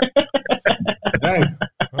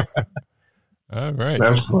 All right.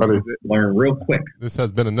 That's funny. Learn real quick. This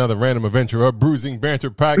has been another random adventure of Bruising Banter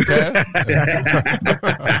podcast.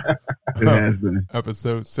 It has been.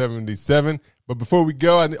 Episode 77. But before we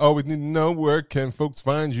go, I always need to know, where can folks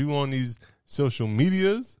find you on these social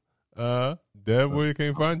medias? Dev, where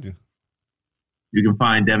can find you? You can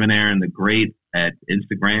find Devin Aaron the Great at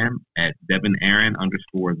Instagram at Devin Aaron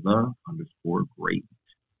 _the_great.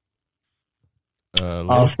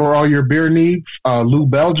 For all your beer needs, Lou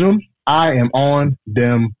Belgium, I am on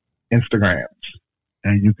them Instagrams.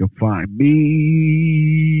 And you can find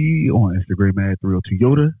me on Instagram at Thrill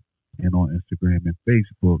Toyota and on Instagram and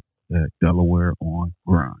Facebook at Delaware on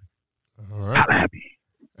Grind. All right.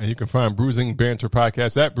 And you can find Bruising Banter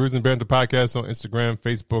Podcast at Bruising Banter Podcast on Instagram,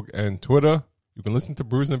 Facebook, and Twitter. You can listen to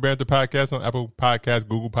Bruising Banter Podcast on Apple Podcasts,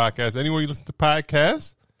 Google Podcasts, anywhere you listen to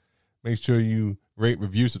podcasts. Make sure you rate,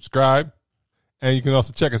 review, subscribe. And you can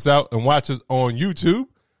also check us out and watch us on YouTube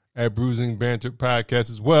at Bruising Banter Podcast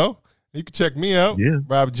as well. And you can check me out,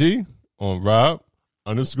 Rob G, on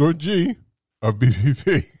Rob_G of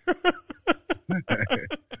BBP.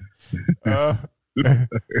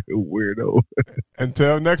 Weirdo.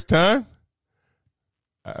 Until next time.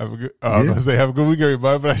 Have a good. I was gonna say have a good week,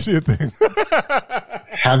 everybody, but I should think.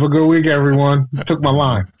 Have a good week, everyone. You took my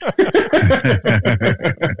line.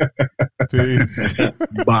 Peace.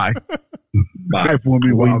 Bye. Bye. For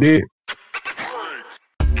me, We did.